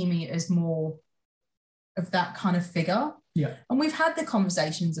does see me as more of that kind of figure. Yeah. And we've had the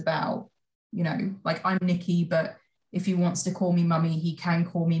conversations about, like I'm Nikki, but if he wants to call me mummy, he can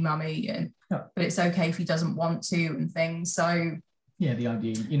call me mummy, but it's okay if he doesn't want to and things. So yeah, the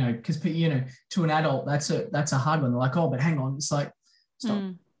idea, because to an adult, that's a hard one. They're like, oh, but hang on, it's like, stop.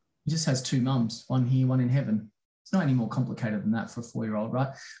 He just has 2 mums, one here, one in heaven. It's not any more complicated than that for a 4-year-old, right?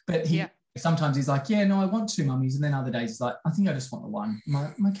 But sometimes he's like, yeah, no, I want 2 mummies, and then other days he's like, I think I just want the one.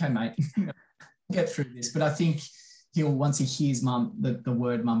 I'm like, okay, mate, get through this. But I think once he hears mum, the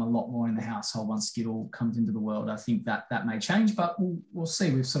word mum a lot more in the household, once Skittle comes into the world, I think that may change, but we'll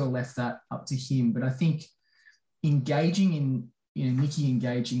see. We've sort of left that up to him. But I think engaging in, Nikki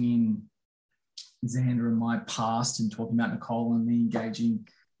engaging in Xander and my past and talking about Nicole, and me engaging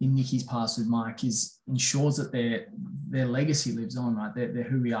in Nikki's past with Mike ensures that their legacy lives on, right? They're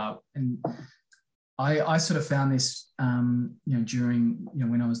who we are. And I sort of found this, during,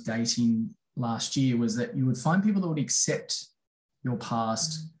 when I was dating last year, was that you would find people that would accept your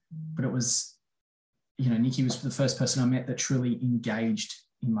past, but it was, Nikki was the first person I met that truly engaged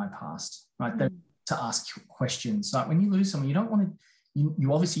in my past, right? To ask questions. Like when you lose someone, you don't want to,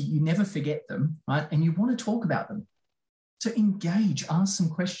 you obviously, you never forget them, right? And you want to talk about them. To engage, ask some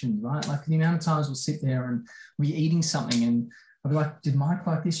questions, right? Like the amount of times we'll sit there and we're eating something and I'll be like, did Mike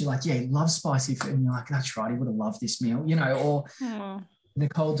like this? You're like, yeah, he loves spicy food. And you're like, that's right, he would have loved this meal, or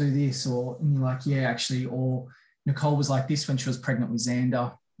Nicole do this, and you're like, yeah, actually, or Nicole was like this when she was pregnant with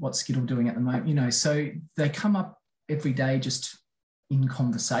Xander. What's Skittle doing at the moment? So they come up every day just in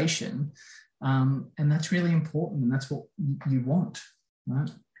conversation. And that's really important, and that's what you want, right?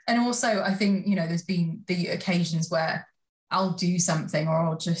 And also, I think, there's been the occasions where I'll do something or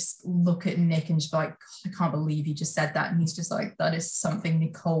I'll just look at Nick and just be like, I can't believe you just said that. And he's just like, that is something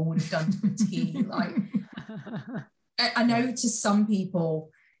Nicole would have done to a T. Like, I know to some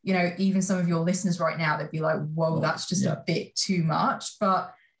people, even some of your listeners right now, they'd be like, whoa, that's just a bit too much.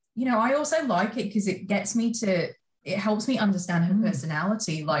 But, I also like it because it helps me understand her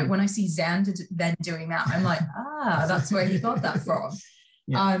personality. Like when I see Xander then doing that, I'm like, that's where he got that from.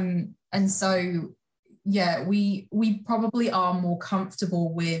 And so, we probably are more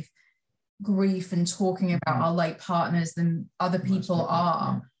comfortable with grief and talking about our late partners than other people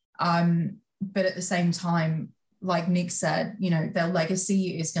are. But at the same time, like Nick said, their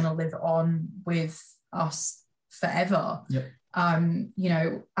legacy is going to live on with us forever. And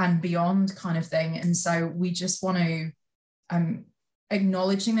beyond kind of thing. And so we just want to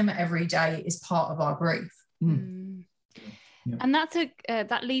acknowledging them every day is part of our grief. And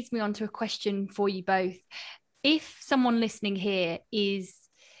that leads me on to a question for you both. If someone listening here is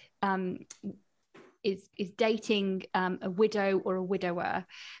is dating a widow or a widower,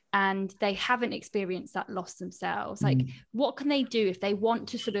 and they haven't experienced that loss themselves. Like, what can they do if they want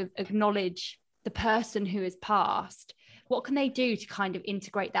to sort of acknowledge the person who has passed? What can they do to kind of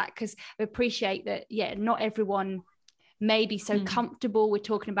integrate that? Because I appreciate that, not everyone may be so comfortable with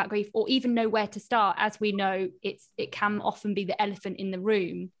talking about grief, or even know where to start. As we know, it can often be the elephant in the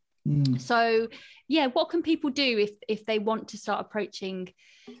room. So what can people do if they want to start approaching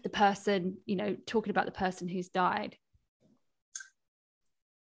the person, talking about the person who's died?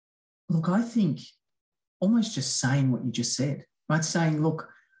 Look, I think almost just saying what you just said, right? Saying, look,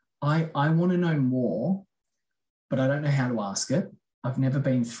 I want to know more, but I don't know how to ask it. I've never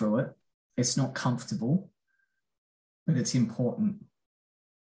been through it. It's not comfortable, but it's important.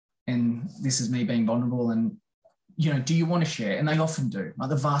 And this is me being vulnerable, and do you want to share? And they often do. Like,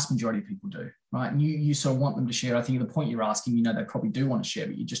 the vast majority of people do, right? And you sort of want them to share. I think at the point you're asking, they probably do want to share,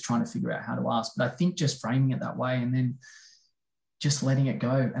 but you're just trying to figure out how to ask. But I think just framing it that way, and then just letting it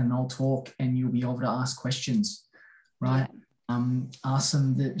go, and they'll talk, and you'll be able to ask questions, right? Ask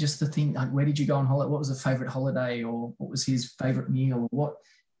them the thing, like, where did you go on holiday? What was a favorite holiday, or what was his favorite meal, or what?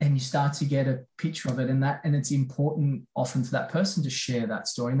 And you start to get a picture of it, and it's important often for that person to share that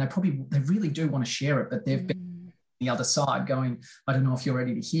story. And they really do want to share it, but they've been the other side going, I don't know if you're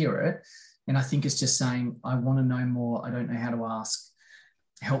ready to hear it. And I think it's just saying, I want to know more. I don't know how to ask.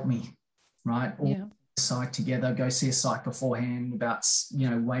 Help me, right? Or psych together, go see a psych beforehand about,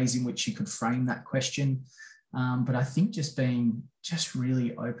 ways in which you could frame that question. But I think just being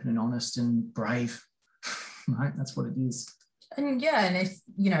really open and honest and brave, right? That's what it is. And and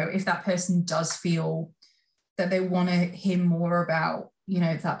if that person does feel that they want to hear more about,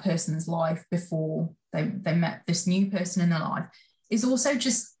 that person's life before they met this new person in their life, is also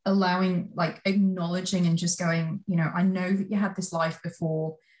just allowing, like, acknowledging and just going, I know that you had this life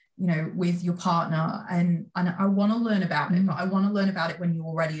before, with your partner, and I want to learn about it, but I want to learn about it when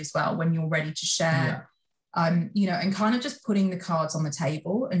you're ready as well, when you're ready to share, and kind of just putting the cards on the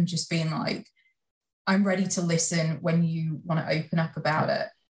table and just being like, I'm ready to listen when you want to open up about it.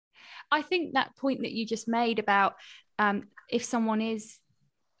 I think that point that you just made about if someone is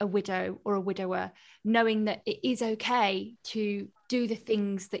a widow or a widower, knowing that it is okay to do the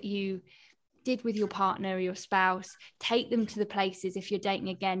things that you did with your partner or your spouse, take them to the places. If you're dating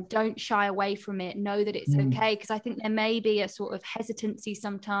again, don't shy away from it. Know that it's okay, because I think there may be a sort of hesitancy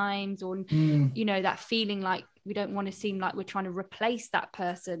sometimes, or that feeling like we don't want to seem like we're trying to replace that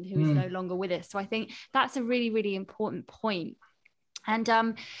person who is no longer with us. So I think that's a really, really important point.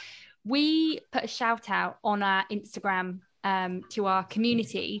 And we put a shout out on our Instagram to our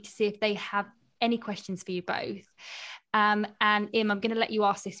community to see if they have any questions for you both. And Im, I'm going to let you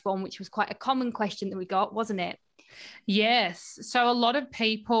ask this one, which was quite a common question that we got, wasn't it? Yes. So a lot of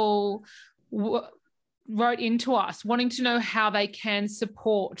people wrote into us wanting to know how they can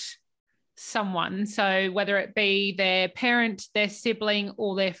support someone. So whether it be their parent, their sibling,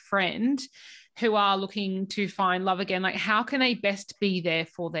 or their friend who are looking to find love again, like, how can they best be there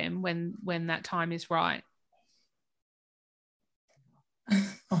for them when that time is right?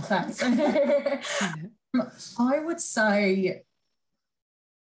 Oh, thanks. I would say,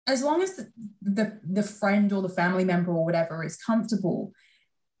 as long as the friend or the family member or whatever is comfortable,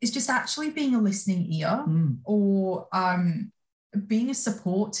 it's just actually being a listening ear, or being a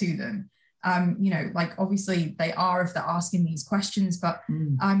support to them. Like, obviously they are if they're asking these questions, but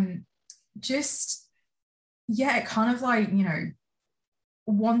just kind of like,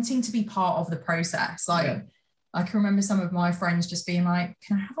 wanting to be part of the process. Like, I can remember some of my friends just being like,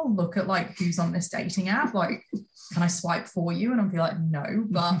 can I have a look at, like, who's on this dating app? Like, can I swipe for you? And I'll be like, no,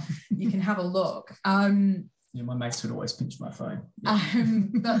 but you can have a look. My mates would always pinch my phone.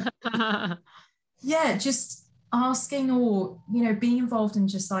 But just asking, or, being involved in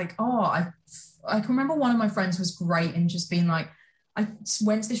just like, I can remember one of my friends was great and just being like, I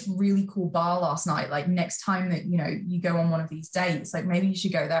went to this really cool bar last night. Like, next time that, you go on one of these dates, like, maybe you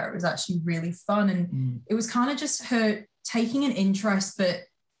should go there. It was actually really fun. And it was kind of just her taking an interest, but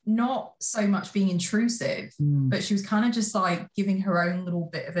not so much being intrusive, but she was kind of just like giving her own little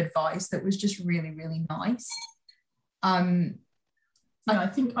bit of advice that was just really, really nice. I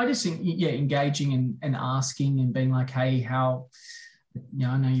just think engaging and asking and being like, hey, how,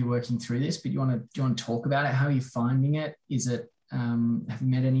 I know you're working through this, but do you want to talk about it? How are you finding it? Is it, have you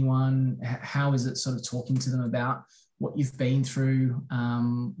met anyone? How is it sort of talking to them about what you've been through?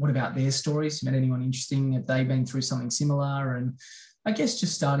 What about their stories? Met anyone interesting? Have they been through something similar? And I guess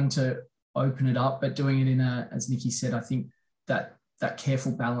just starting to open it up, but doing it in as Nikki said, I think that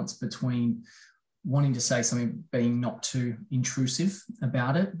careful balance between wanting to say something, being not too intrusive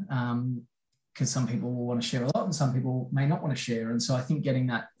about it, because some people will want to share a lot and some people may not want to share. And so I think getting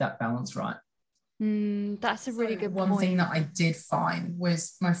that balance right. That's a really good point. One thing that I did find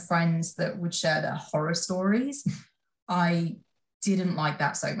was my friends that would share their horror stories. I didn't like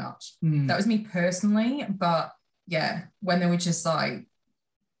that so much. That was me personally, but yeah, when they were just like,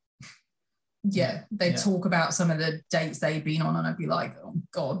 they'd talk about some of the dates they'd been on, and I'd be like, oh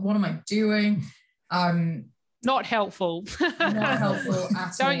God, what am I doing? Not helpful. Not helpful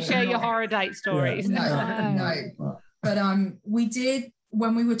at all. Don't share your horror date stories. No. But we did,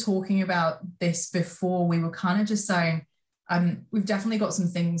 when we were talking about this before, we were kind of just saying, we've definitely got some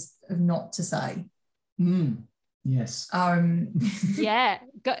things not to say. Yes. Yeah,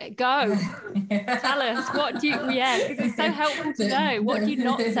 go. Tell us, what do you, because it's so helpful to know. What do you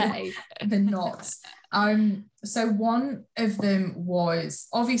not say? The nots. So one of them was,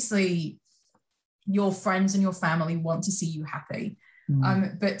 obviously your friends and your family want to see you happy.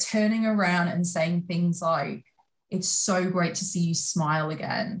 But turning around and saying things like, it's so great to see you smile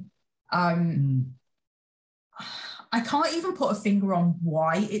again. I can't even put a finger on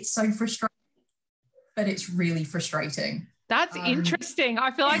why it's so frustrating, but it's really frustrating. That's interesting.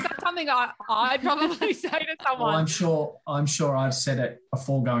 I feel like that's something I'd probably say to someone. Well, I'm sure I've said it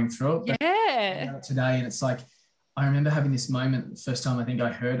before going through it. But today, and it's like, I remember having this moment the first time I think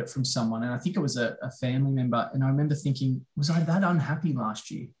I heard it from someone, and I think it was a family member, and I remember thinking, was I that unhappy last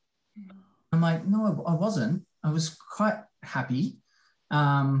year? I'm like, no, I wasn't. I was quite happy.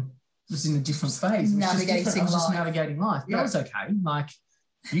 It was in a different phase. I was just navigating life. But I was okay. Like,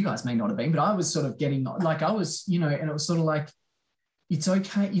 you guys may not have been, but I was sort of getting, like, I was, and it was sort of like, it's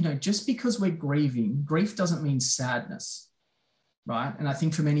okay, just because we're grieving, grief doesn't mean sadness, right? And I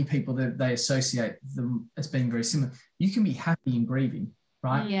think for many people that they associate them as being very similar. You can be happy in grieving,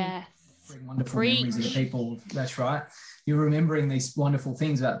 right? Yes. Bring wonderful memories of the people. That's right. You're remembering these wonderful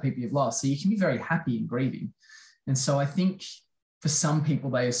things about the people you've lost. So you can be very happy in grieving. And so I think for some people,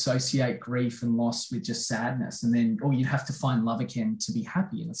 they associate grief and loss with just sadness, and then, you'd have to find love again to be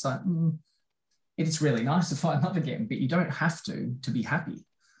happy. And it's like, it's really nice to find love again, but you don't have to be happy.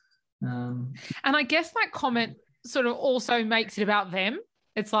 And I guess that comment sort of also makes it about them.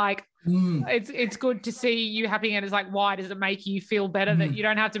 It's like, it's good to see you happy, and it's like, why does it make you feel better that you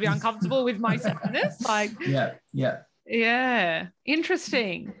don't have to be uncomfortable with my sadness? Like, yeah,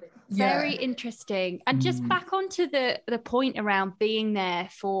 interesting. Very interesting. And just back onto the point around being there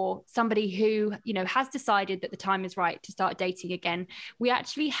for somebody who, has decided that the time is right to start dating again. We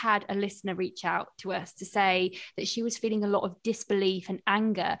actually had a listener reach out to us to say that she was feeling a lot of disbelief and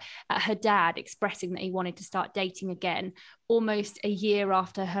anger at her dad expressing that he wanted to start dating again, almost a year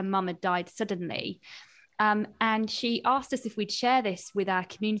after her mum had died suddenly. And she asked us if we'd share this with our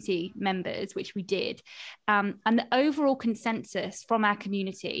community members, which we did. And the overall consensus from our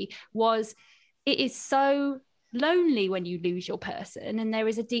community was, it is so lonely when you lose your person, and there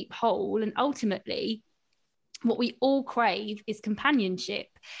is a deep hole. And ultimately, what we all crave is companionship.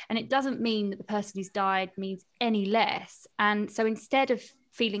 And it doesn't mean that the person who's died means any less. And so instead of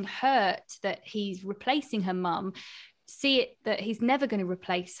feeling hurt that he's replacing her mum, see it that he's never going to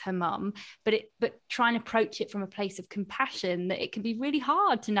replace her mum, but try and approach it from a place of compassion, that it can be really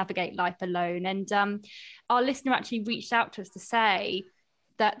hard to navigate life alone. And our listener actually reached out to us to say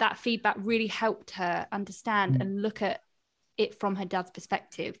that feedback really helped her understand and look at it from her dad's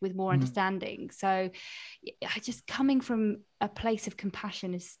perspective with more understanding. So just coming from a place of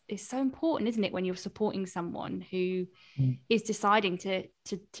compassion is so important, isn't it, when you're supporting someone who is deciding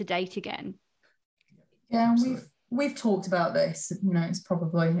to date again? Yeah, and we've talked about this, it's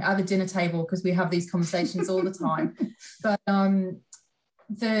probably at the dinner table because we have these conversations all the time. But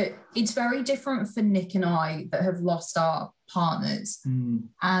it's very different for Nick and I that have lost our partners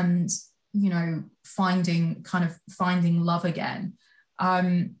and, finding love again.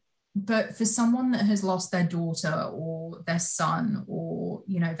 But for someone that has lost their daughter or their son or,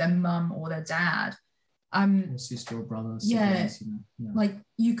 their mum or their dad, or sister or brother. Like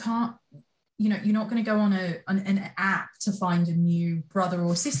you can't, you're not going to go on an app to find a new brother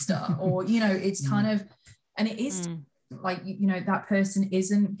or sister, or, it's kind of, and it is like, that person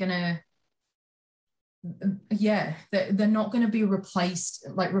isn't going to, they're not going to be replaced.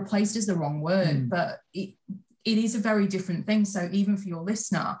 Like replaced is the wrong word, but it is a very different thing. So even for your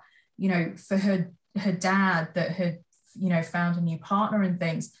listener, for her dad that had, found a new partner and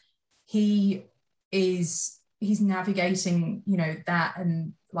things, he's navigating, that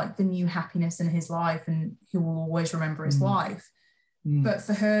and like the new happiness in his life, and he will always remember his wife. But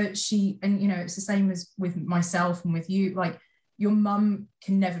for her, it's the same as with myself and with you, like your mum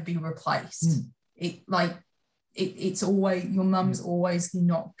can never be replaced. It like it's always, your mum's always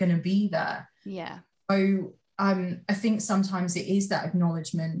not going to be there. Yeah. So I think sometimes it is that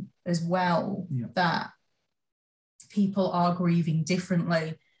acknowledgement as well, that people are grieving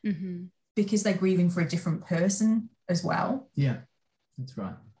differently because they're grieving for a different person as well. Yeah, that's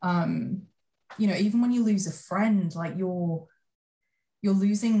right. You know, even when you lose a friend, like you're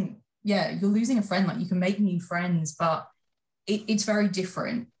losing a friend. Like, you can make new friends, but it's very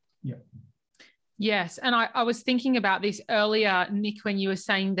different. Yeah. Yes. And I was thinking about this earlier, Nick, when you were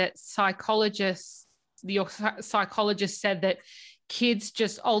saying that your psychologist said that kids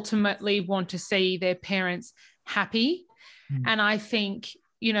just ultimately want to see their parents happy. And I think,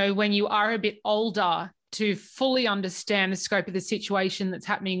 you know, when you are a bit older, to fully understand the scope of the situation that's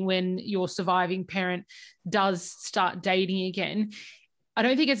happening when your surviving parent does start dating again, I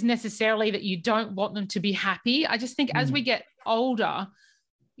don't think it's necessarily that you don't want them to be happy. I just think as we get older,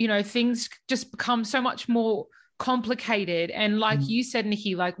 you know, things just become so much more complicated. And like you said,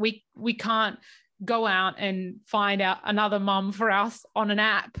 Nikki, like we can't go out and find out another mum for us on an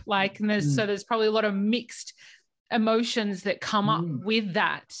app. Like, and there's probably a lot of mixed emotions that come up with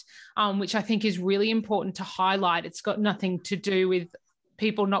that, which I think is really important to highlight. It's got nothing to do with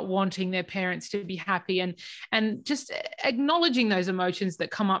people not wanting their parents to be happy, and just acknowledging those emotions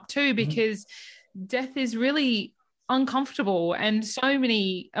that come up too, because death is really uncomfortable and so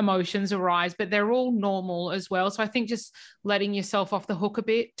many emotions arise, but they're all normal as well. So I think just letting yourself off the hook a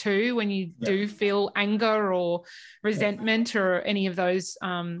bit too when you do feel anger or resentment or any of those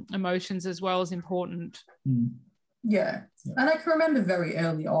emotions as well is important. Yeah. And I can remember very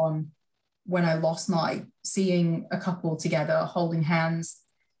early on when I lost Mike, seeing a couple together holding hands,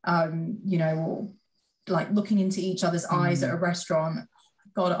 you know, or like looking into each other's eyes at a restaurant.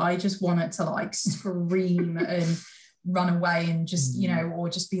 God, I just wanted to like scream and run away and just, you know, or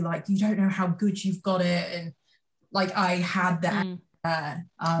just be like, you don't know how good you've got it. And like, I had that.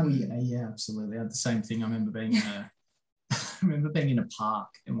 Yeah, absolutely. I had the same thing. I remember being in a park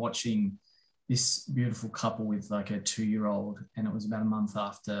and watching this beautiful couple with like a 2-year-old, and it was about a month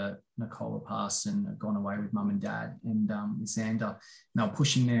after Nicola passed and had gone away with mum and dad and with Xander. And they were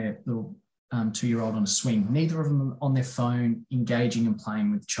pushing their little 2-year-old on a swing. Neither of them on their phone, engaging and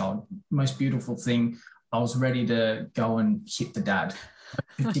playing with the child. Most beautiful thing. I was ready to go and hit the dad. For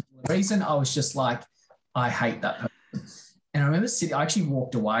a particular reason, I was just like, I hate that person. And I remember I actually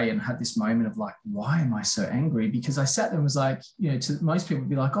walked away and had this moment of like, why am I so angry? Because I sat there and was like, you know, to most people would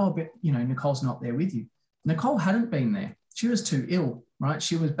be like, oh, but, you know, Nicole's not there with you. Nicole hadn't been there. She was too ill, right?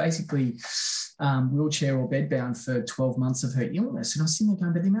 She was basically wheelchair or bedbound for 12 months of her illness. And I was sitting there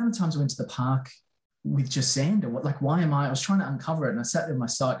going, but the amount of times I went to the park with just Xander, why am I was trying to uncover it. And I sat there with my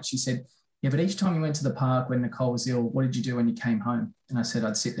sight and she said, yeah, but each time you went to the park when Nicole was ill, what did you do when you came home? And I said,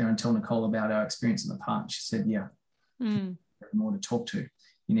 I'd sit there and tell Nicole about our experience in the park. She said, yeah. More to talk to.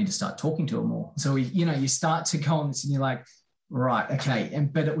 You need to start talking to her more. So you start to go on this and you're like, right, okay.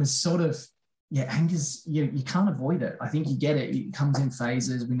 But it was sort of, anger's, you can't avoid it. I think you get it. It comes in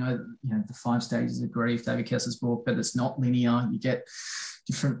phases. We know that, you know, the 5 stages of grief, David Kessler's book, but it's not linear. You get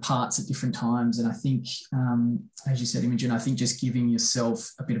different parts at different times. And I think, as you said, Imogen, I think just giving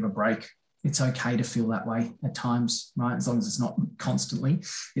yourself a bit of a break. It's okay to feel that way at times, right? As long as it's not constantly,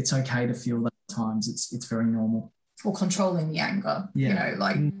 it's okay to feel that at times. It's very normal. Or controlling the anger, you know,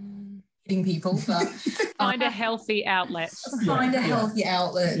 like hitting people. But find a healthy outlet. Find a healthy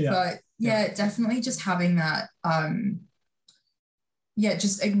outlet. But definitely just having that,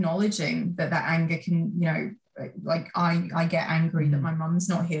 just acknowledging that anger can, you know, like I get angry that my mum's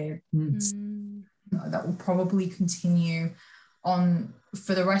not here. That will probably continue on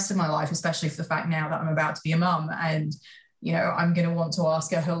for the rest of my life, especially for the fact now that I'm about to be a mum, and you know, I'm going to want to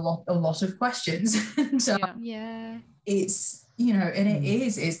ask her a lot of questions. And, it's, you know, and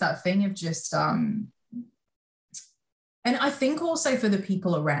it's that thing of just, and I think also for the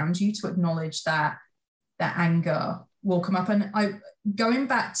people around you to acknowledge that anger will come up. And going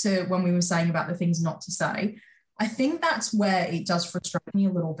back to when we were saying about the things not to say, I think that's where it does frustrate me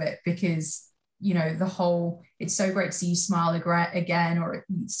a little bit, because, you know, the whole, it's so great to see you smile again, or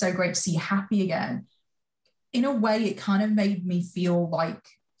it's so great to see you happy again. In a way, it kind of made me feel like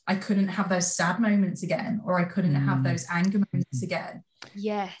I couldn't have those sad moments again, or I couldn't have those anger moments again.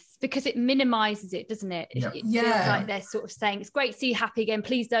 Yes, because it minimizes it, doesn't it? It feels like they're sort of saying, it's great to see you happy again.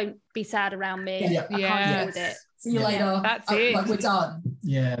 Please don't be sad around me. I can't deal with it. See you later. That's it. Like, we're done.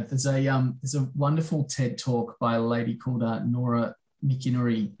 Yeah, there's a wonderful TED talk by a lady called Nora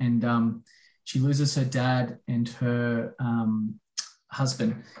McInerney, and she loses her dad and her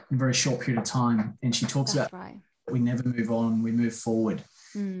husband in a very short period of time, and she talks about we never move on, we move forward.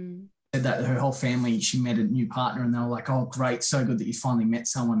 And said that her whole family, she met a new partner and they were like, oh, great, so good that you finally met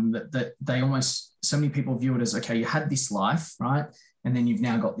someone, that they almost, so many people view it as, okay, you had this life, right? And then you've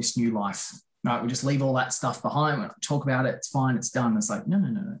now got this new life, right? We just leave all that stuff behind. We don't talk about it. It's fine. It's done. It's like,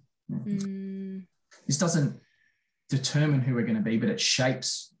 no. This doesn't determine who we're going to be, but it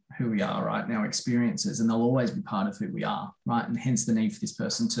shapes who we are, right? And our experiences, and they'll always be part of who we are, right? And hence the need for this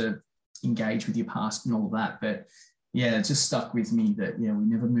person to engage with your past and all of that. But yeah, it just stuck with me that, we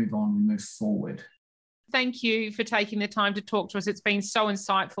never move on, we move forward. Thank you for taking the time to talk to us. It's been so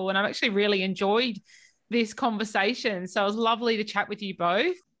insightful, and I've actually really enjoyed this conversation. So it was lovely to chat with you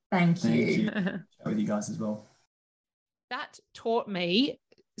both. Thank you. Chat with you guys as well. That taught me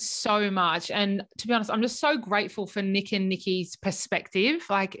so much. And to be honest, I'm just so grateful for Nick and Nikki's perspective.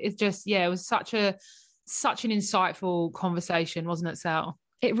 Like, it's just, it was such an insightful conversation, wasn't it, Sal?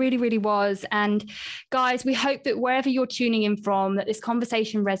 It really, really was. And guys, we hope that wherever you're tuning in from, that this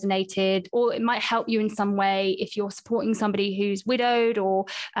conversation resonated, or it might help you in some way if you're supporting somebody who's widowed or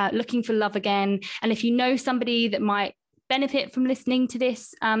looking for love again. And if you know somebody that might benefit from listening to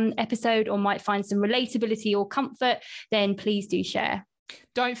this episode or might find some relatability or comfort, then please do share.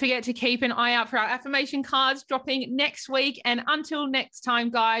 Don't forget to keep an eye out for our affirmation cards dropping next week. And until next time,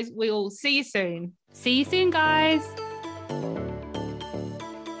 guys, we'll see you soon. See you soon, guys.